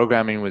 And the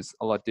programming was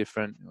a lot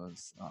different. It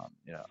was,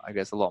 I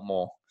guess a lot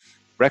more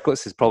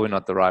reckless is probably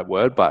not the right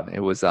word, but it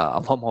was a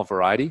lot more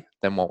variety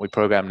than what we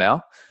program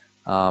now.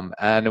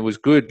 And it was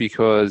good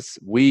because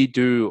we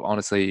do,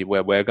 honestly,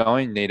 where we're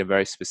going, need a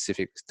very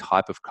specific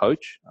type of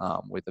coach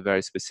with a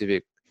very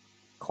specific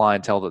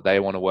clientele that they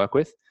want to work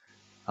with.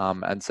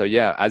 And so,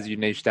 as you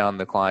niche down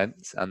the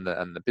clients and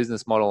the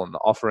business model and the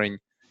offering,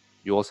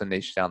 you also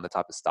niche down the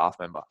type of staff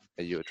member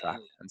that you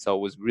attract. And so it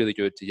was really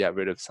good to get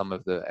rid of some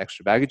of the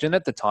extra baggage. And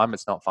at the time,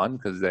 it's not fun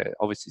because they're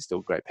obviously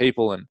still great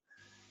people and,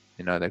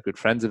 they're good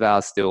friends of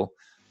ours still,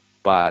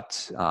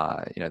 but,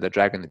 they're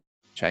dragging the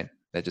chain.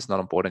 They're just not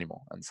on board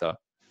anymore. And so,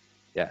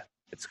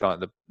 it's going,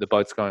 the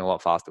boat's going a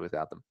lot faster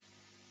without them.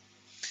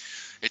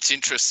 It's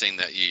interesting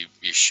that you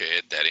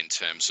shared that in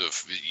terms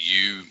of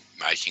you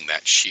making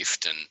that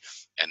shift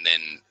and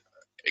then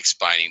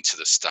explaining to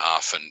the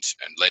staff and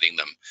letting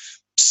them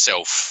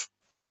self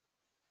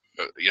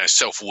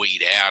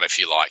weed out, if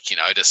you like,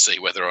 to see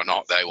whether or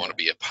not they want to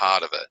be a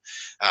part of it.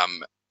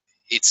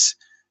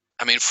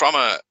 From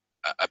a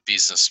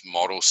business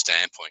model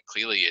standpoint,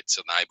 clearly it's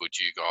enabled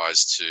you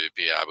guys to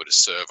be able to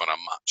serve on a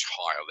much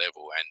higher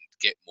level and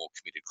get more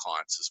committed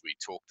clients, as we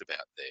talked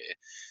about there.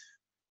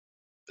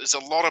 There's a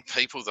lot of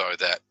people, though,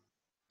 that,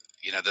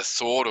 the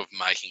thought of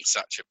making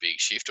such a big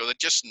shift, or they're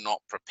just not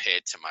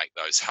prepared to make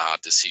those hard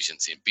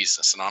decisions in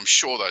business. And I'm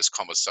sure those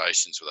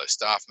conversations with those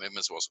staff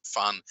members wasn't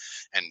fun.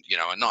 And,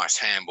 a nice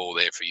handball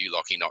there for you,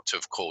 Lockie, not to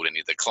have called any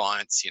of the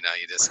clients. You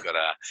just got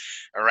a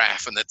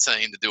RAF and the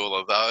team to do all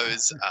of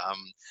those.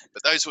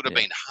 But those would have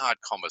been hard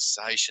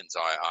conversations,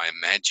 I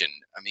imagine.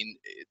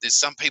 There's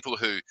some people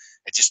who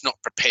are just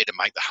not prepared to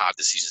make the hard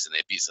decisions in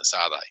their business,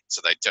 are they?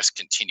 So they just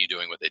continue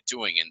doing what they're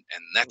doing, and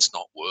that's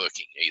not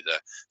working either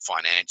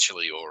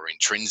financially or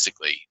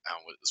intrinsically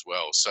as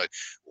well. So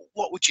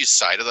what would you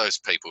say to those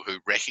people who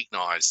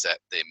recognize that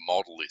their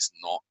model is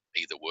not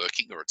either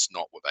working or it's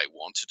not what they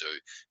want to do,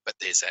 but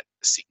there's that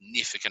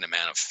significant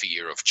amount of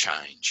fear of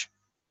change?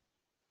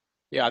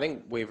 I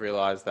think we've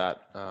realized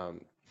that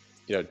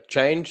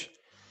change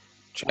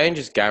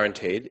is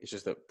guaranteed. It's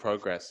just that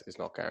progress is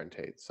not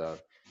guaranteed. So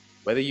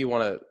whether you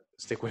want to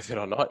stick with it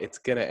or not, it's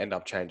going to end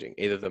up changing.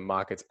 Either the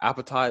market's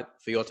appetite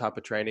for your type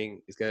of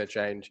training is going to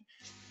change.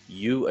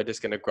 You are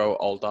just going to grow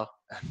older.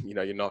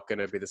 You're not going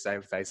to be the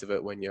same face of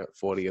it when you're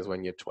 40 as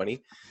when you're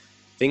 20.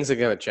 Things are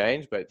going to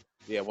change, but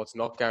what's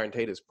not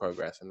guaranteed is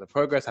progress. And the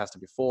progress has to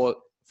be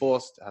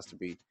forced, has to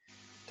be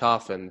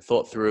tough and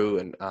thought through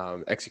and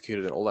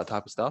executed and all that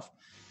type of stuff.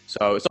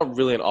 So it's not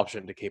really an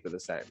option to keep it the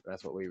same.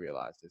 That's what we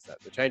realized, is that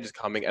the change is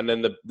coming. And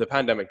then the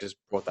pandemic just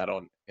brought that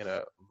on in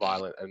a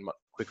violent and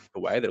quicker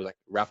way. There was like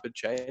rapid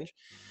change,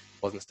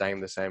 wasn't staying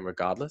the same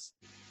regardless.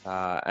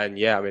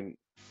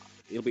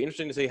 It'll be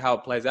interesting to see how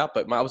it plays out.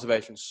 But my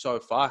observation so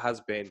far has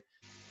been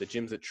the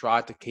gyms that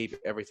tried to keep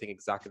everything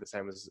exactly the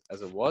same as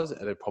it was,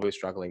 and they're probably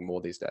struggling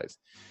more these days.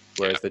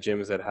 Whereas the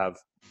gyms that have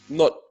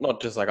not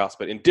just like us,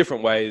 but in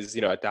different ways,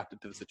 adapted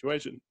to the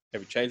situation,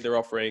 maybe changed their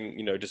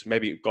offering, just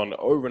maybe gone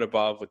over and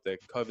above with the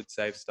COVID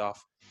safe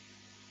stuff,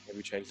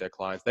 maybe changed their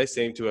clients. They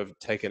seem to have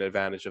taken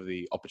advantage of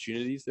the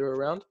opportunities that are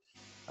around.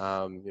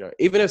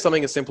 Even if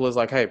something as simple as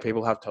like, hey,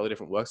 people have totally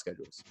different work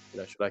schedules.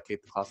 Should I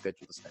keep the class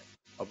schedule the same?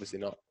 Obviously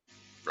not.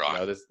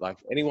 Right. There's like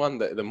anyone,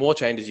 the more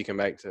changes you can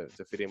make to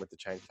fit in with the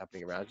change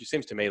happening around you,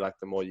 seems to me like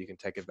the more you can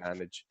take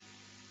advantage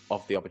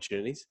of the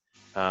opportunities.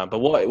 But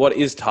what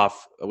is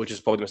tough, which is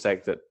probably the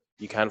mistake that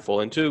you can fall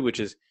into, which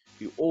is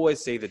you always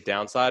see the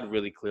downside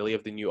really clearly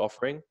of the new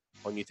offering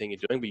or new thing you're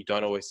doing, but you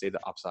don't always see the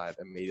upside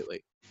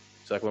immediately.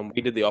 So like when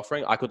we did the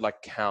offering, I could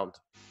like count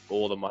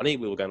all the money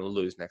we were going to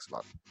lose next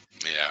month.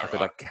 Yeah, I could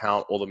like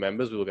count all the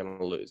members we were going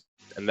to lose.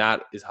 And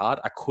that is hard.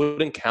 I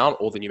couldn't count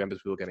all the new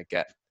members we were going to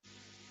get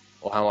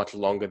or how much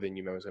longer the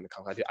new members were going to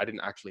come. I didn't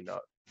actually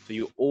know. So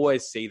you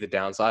always see the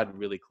downside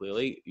really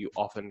clearly. You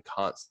often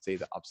can't see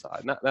the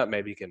upside. And that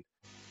maybe can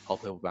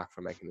help people back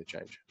from making the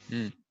change.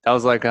 That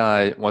was like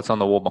what's on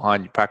the wall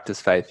behind you. Practice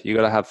faith. You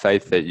got to have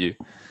faith that you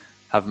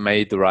have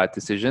made the right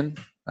decision.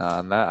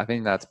 And I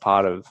think that's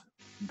part of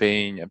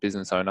being a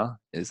business owner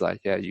is like,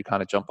 yeah, you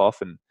kind of jump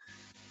off and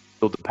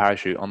build the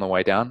parachute on the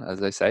way down, as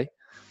they say.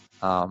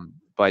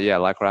 But yeah,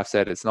 like Raf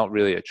said, it's not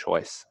really a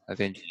choice. I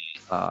think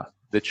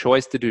the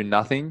choice to do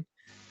nothing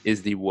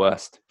is the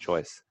worst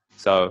choice.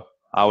 So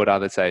I would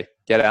either say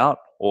get out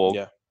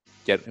or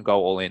go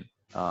all in,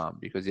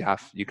 because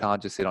you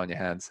can't just sit on your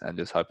hands and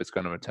just hope it's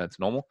going to return to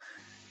normal.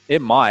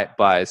 It might,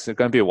 but it's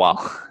going to be a while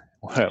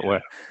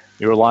where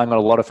you're relying on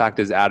a lot of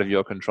factors out of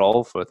your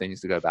control for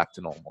things to go back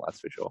to normal. That's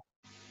for sure.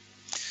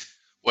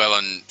 Well,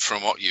 and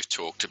from what you've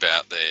talked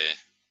about there,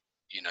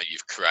 you know,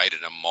 you've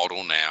created a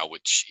model now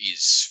which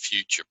is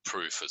future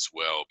proof as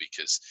well,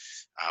 because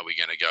we're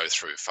going to go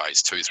through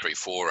phase 2, 3,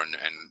 4 and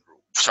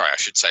sorry, I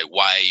should say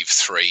wave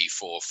 3,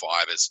 4,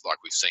 5, as like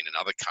we've seen in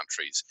other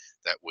countries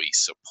that we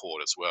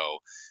support as well.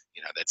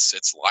 You know,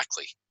 it's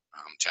likely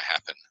to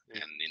happen.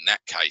 And in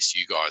that case,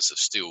 you guys have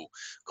still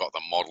got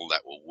the model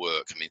that will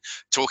work. I mean,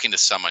 talking to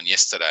someone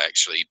yesterday,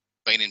 actually,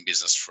 been in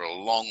business for a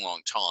long,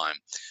 long time,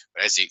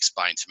 but as he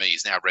explained to me,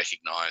 he's now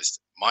recognized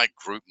my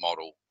group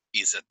model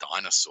is a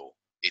dinosaur.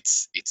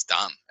 It's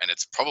done, and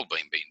it's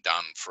probably been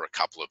done for a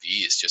couple of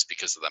years just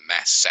because of the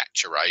mass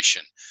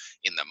saturation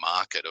in the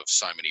market of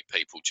so many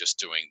people just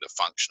doing the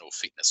functional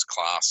fitness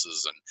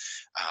classes, and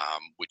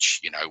which,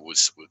 you know,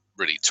 was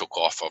really took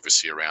off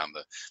obviously around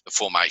the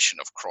formation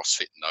of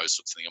CrossFit and those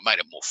sorts of things. It made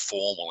it more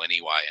formal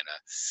anyway, and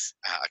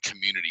a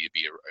community to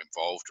be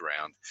involved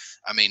around.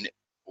 I mean,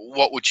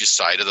 what would you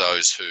say to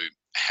those who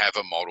have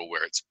a model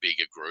where it's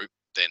bigger group?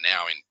 They're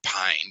now in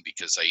pain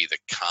because they either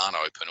can't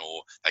open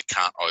or they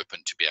can't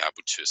open to be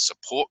able to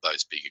support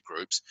those bigger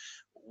groups.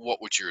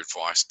 What would your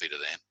advice be to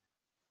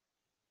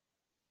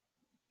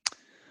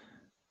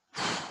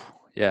them?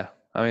 Yeah,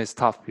 I mean, it's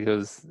tough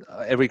because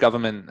every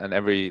government and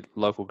every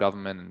local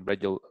government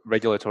and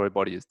regulatory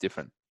body is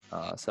different.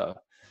 So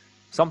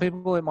some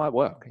people it might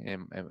work,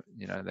 and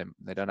you know,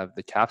 they don't have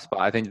the caps, but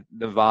I think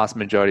the vast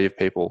majority of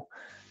people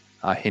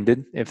are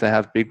hindered if they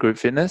have big group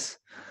fitness.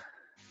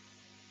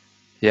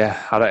 Yeah,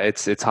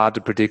 it's hard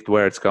to predict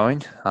where it's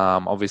going.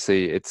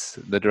 Obviously, it's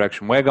the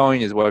direction we're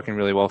going is working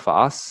really well for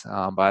us,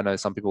 but I know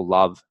some people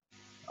love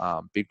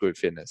big group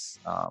fitness,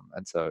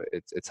 and so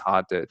it's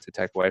hard to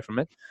take away from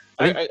it.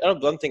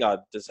 One thing I'd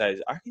just say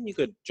is I reckon you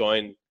could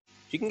join.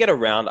 You can get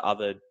around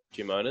other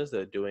gym owners that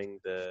are doing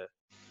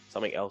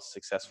something else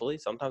successfully.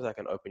 Sometimes that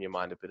can open your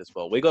mind a bit as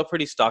well. We got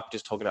pretty stuck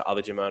just talking to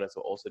other gym owners who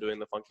are also doing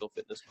the functional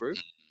fitness group.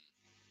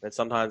 And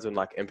sometimes in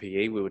like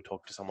MPE, we would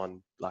talk to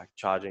someone like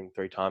charging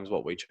 3 times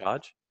what we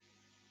charge.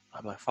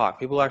 I'm like, fuck,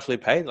 people actually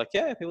pay? Like,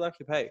 yeah, people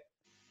actually pay.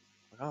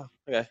 Like, oh,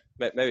 okay,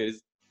 maybe it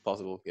is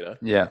possible, you know?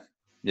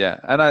 Yeah.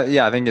 And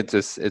I think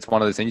it's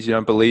one of those things you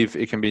don't believe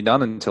it can be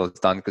done until it's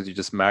done because you're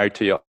just married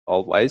to your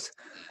old ways.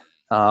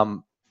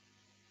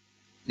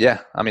 Yeah,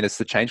 I mean, it's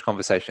the change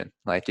conversation.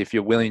 Like if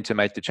you're willing to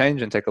make the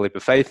change and take a leap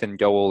of faith and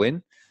go all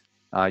in,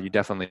 you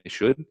definitely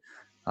should.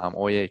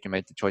 Or you can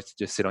make the choice to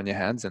just sit on your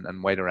hands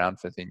and wait around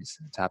for things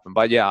to happen.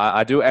 But yeah,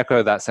 I do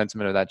echo that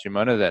sentiment of that gym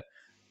owner that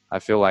I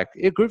feel like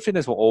group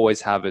fitness will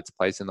always have its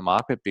place in the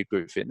market, big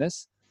group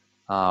fitness.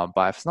 But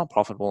if it's not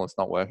profitable, it's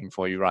not working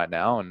for you right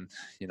now, and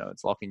you know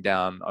it's locking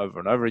down over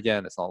and over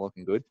again, it's not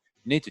looking good.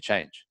 You need to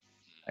change.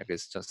 Like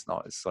it's just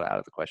not. It's sort of out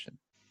of the question.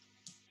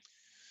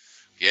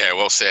 Yeah,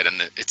 well said.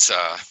 And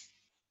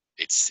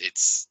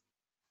it's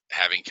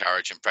having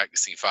courage and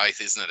practicing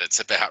faith, isn't it? It's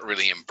about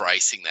really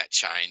embracing that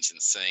change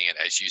and seeing it,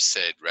 as you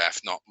said, Raf,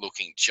 not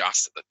looking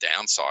just at the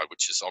downside,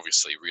 which is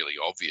obviously really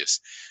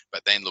obvious,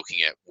 but then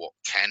looking at what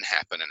can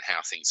happen and how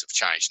things have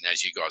changed. And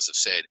as you guys have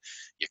said,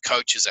 your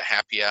coaches are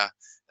happier.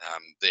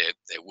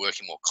 They're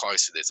working more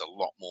closely. There's a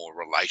lot more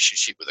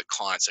relationship with the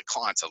clients. The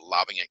clients are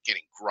loving it,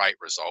 getting great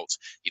results.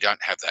 You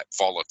don't have that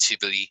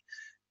volatility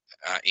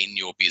in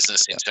your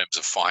business in terms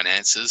of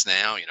finances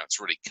now. You know,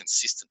 it's really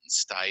consistent and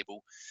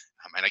stable.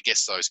 And I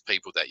guess those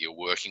people that you're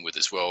working with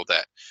as well,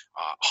 that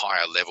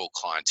higher level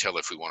clientele,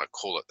 if we want to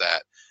call it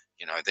that,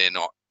 you know, they're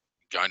not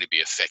going to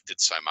be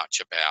affected so much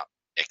about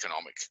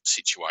economic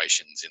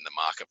situations in the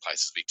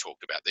marketplace as we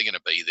talked about. They're going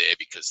to be there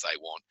because they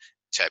want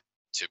to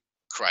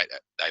create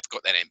they've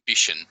got that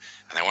ambition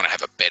and they want to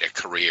have a better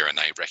career, and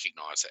they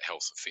recognize that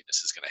health and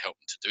fitness is going to help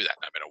them to do that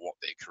no matter what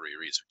their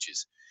career is,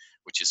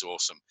 which is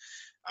awesome.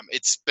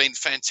 It's been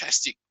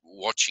fantastic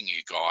watching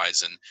you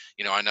guys, and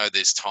you know, I know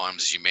there's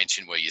times, as you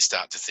mentioned, where you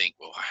start to think,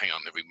 well, hang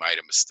on, have we made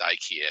a mistake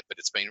here? But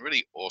it's been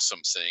really awesome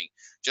seeing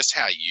just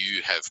how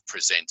you have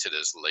presented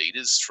as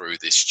leaders through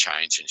this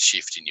change and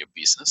shift in your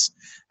business,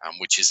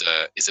 which is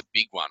a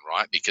big one,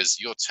 right? Because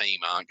your team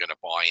aren't going to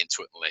buy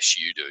into it unless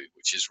you do,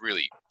 which is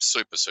really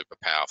super, super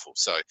powerful.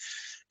 So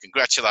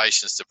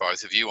congratulations to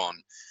both of you on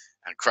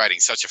creating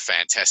such a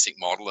fantastic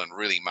model and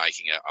really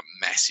making a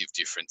massive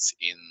difference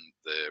in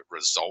the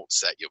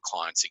results that your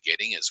clients are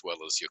getting, as well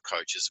as your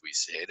coaches, we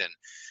said,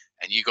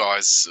 and you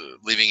guys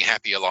living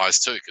happier lives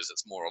too, because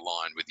it's more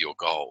aligned with your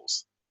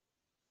goals.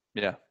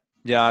 Yeah.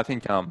 I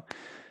think,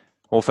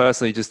 well,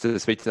 firstly, just to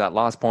speak to that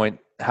last point,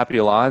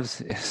 happier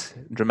lives is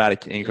a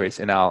dramatic increase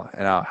in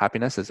our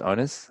happiness as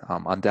owners,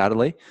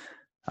 undoubtedly.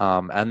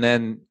 And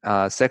then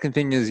second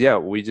thing is,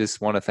 we just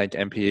want to thank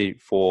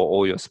NPE for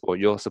all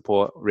your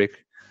support,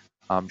 Rick,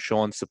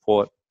 Sean's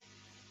support,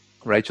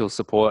 Rachel's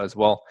support as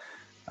well.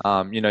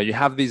 You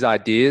have these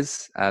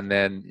ideas, and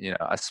then,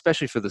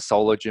 especially for the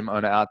solo gym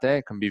owner out there,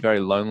 it can be very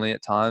lonely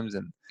at times,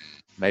 and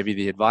maybe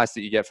the advice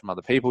that you get from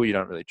other people you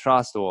don't really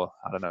trust, or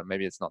I don't know,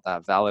 maybe it's not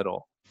that valid,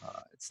 or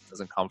it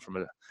doesn't come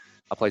from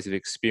a place of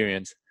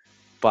experience.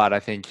 But I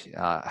think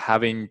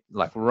having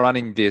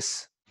running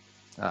this,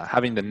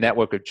 having the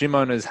network of gym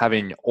owners,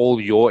 having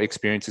all your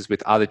experiences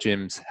with other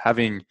gyms,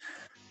 having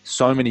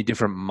so many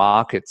different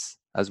markets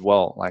as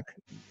well, like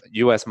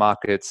US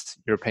markets,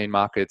 European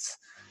markets,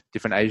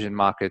 different Asian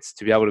markets,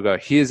 to be able to go,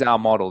 here's our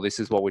model, this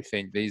is what we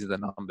think, these are the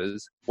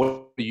numbers,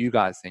 what do you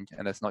guys think?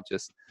 And it's not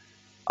just,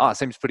 it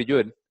seems pretty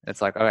good.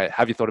 It's like, okay,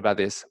 have you thought about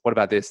this? What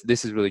about this?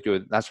 This is really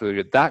good. That's really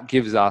good. That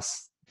gives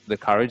us the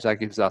courage, that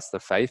gives us the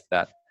faith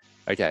that,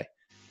 okay,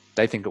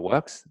 they think it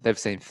works. They've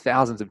seen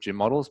thousands of gym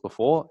models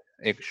before.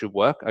 It should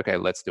work. Okay,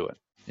 let's do it.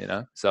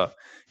 So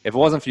if it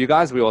wasn't for you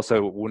guys, we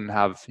also wouldn't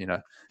have,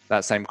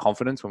 that same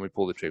confidence when we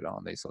pull the trigger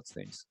on these sorts of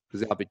things,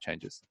 because they are big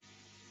changes.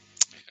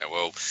 Yeah,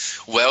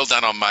 well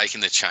done on making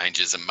the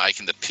changes and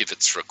making the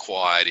pivots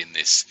required in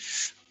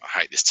this, I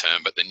hate this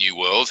term, but the new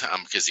world,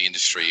 because the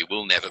industry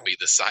will never be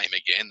the same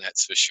again,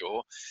 that's for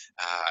sure.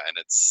 And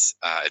it's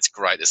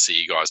great to see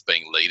you guys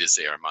being leaders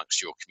there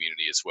amongst your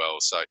community as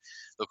well. So,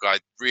 look, I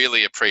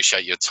really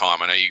appreciate your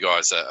time. I know you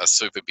guys are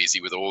super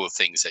busy with all the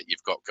things that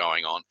you've got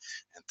going on.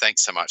 And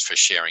thanks so much for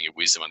sharing your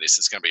wisdom on this.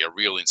 It's going to be a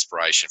real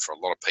inspiration for a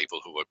lot of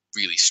people who are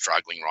really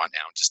struggling right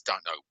now and just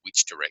don't know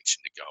which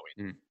direction to go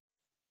in.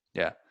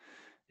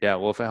 Yeah.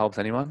 Well, if it helps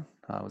anyone,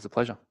 it was a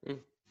pleasure.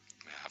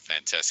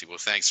 Fantastic. Well,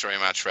 thanks very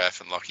much,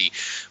 Raf and Lockie.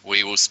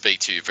 We will speak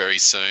to you very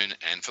soon.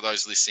 And for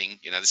those listening,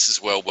 this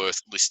is well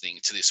worth listening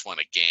to this one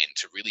again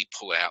to really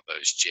pull out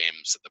those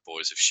gems that the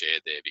boys have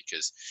shared there,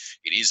 because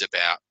it is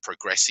about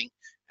progressing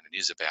and it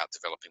is about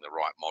developing the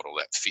right model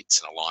that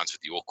fits and aligns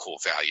with your core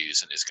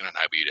values and is going to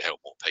enable you to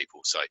help more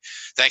people. So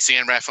thanks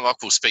again, Raf and Lockie.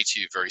 We'll speak to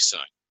you very soon.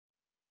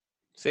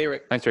 See you,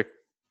 Rick. Thanks, Rick.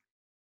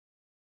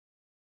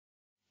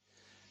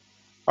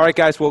 All right,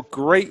 guys. Well,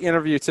 great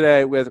interview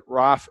today with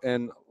Raf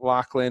and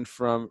Lachlan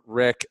from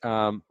Rick.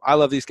 I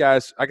love these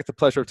guys. I get the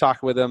pleasure of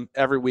talking with them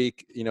every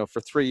week.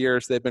 For 3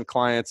 years, they've been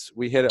clients.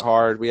 We hit it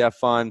hard. We have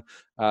fun.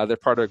 They're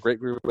part of a great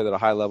group at a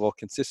high level,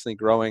 consistently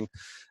growing.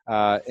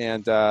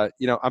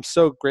 I'm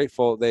so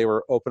grateful they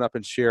were open up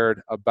and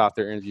shared about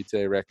their interview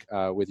today, Rick,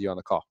 with you on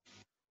the call.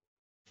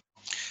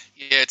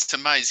 Yeah, it's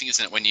amazing,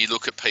 isn't it, when you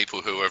look at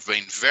people who have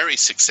been very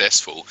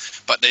successful,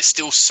 but they're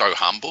still so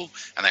humble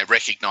and they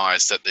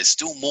recognize that there's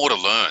still more to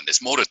learn.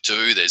 There's more to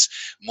do. There's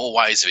more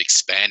ways of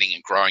expanding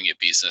and growing your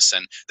business.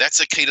 And that's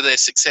the key to their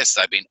success.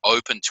 They've been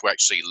open to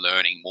actually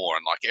learning more.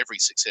 And like every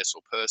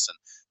successful person,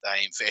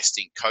 they invest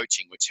in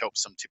coaching, which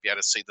helps them to be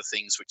able to see the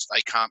things which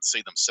they can't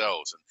see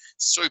themselves. And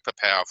super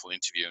powerful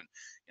interview. And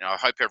I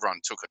hope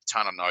everyone took a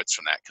ton of notes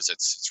from that, because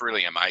it's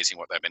really amazing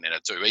what they've been able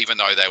to do. Even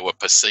though they were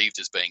perceived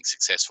as being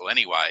successful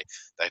anyway,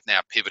 they've now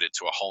pivoted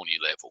to a whole new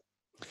level.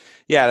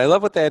 Yeah, I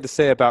love what they had to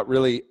say about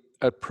really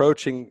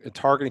approaching and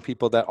targeting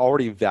people that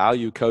already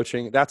value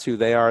coaching. That's who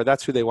they are.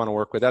 That's who they want to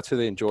work with. That's who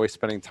they enjoy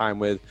spending time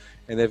with.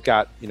 And they've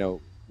got,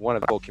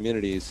 wonderful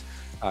communities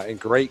and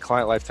great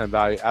client lifetime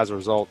value as a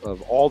result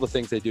of all the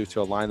things they do to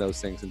align those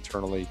things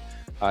internally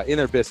in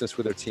their business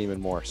with their team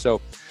and more.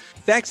 So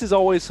thanks as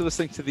always for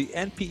listening to the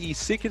NPE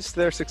Secrets to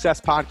Their Success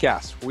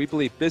podcast, where we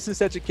believe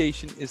business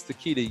education is the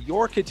key to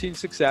your continued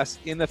success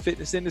in the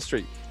fitness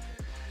industry.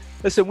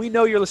 Listen, we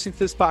know you're listening to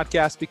this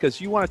podcast because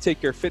you want to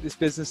take your fitness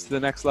business to the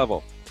next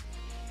level.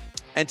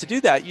 And to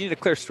do that, you need a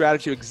clear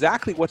strategy of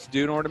exactly what to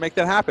do in order to make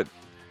that happen.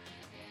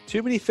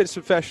 Too many fitness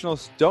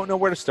professionals don't know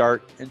where to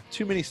start, and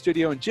too many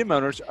studio and gym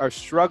owners are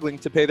struggling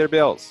to pay their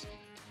bills.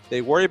 They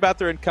worry about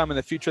their income and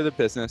the future of their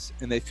business,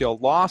 and they feel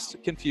lost,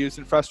 confused,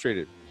 and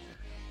frustrated.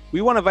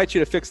 We want to invite you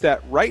to fix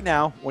that right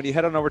now when you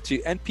head on over to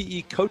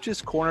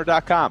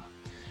npecoachescorner.com.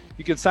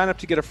 You can sign up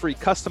to get a free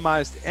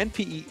customized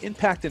NPE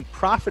impact and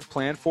profit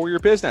plan for your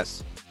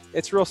business.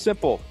 It's real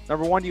simple.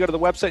 Number 1, you go to the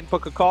website and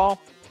book a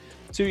call.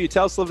 2, you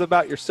tell us a little bit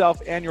about yourself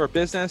and your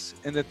business.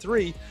 And then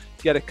 3, you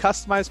get a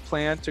customized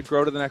plan to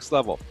grow to the next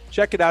level.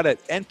 Check it out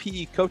at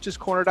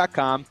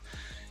npecoachescorner.com.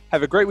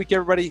 Have a great week,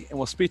 everybody, and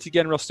we'll speak to you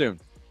again real soon.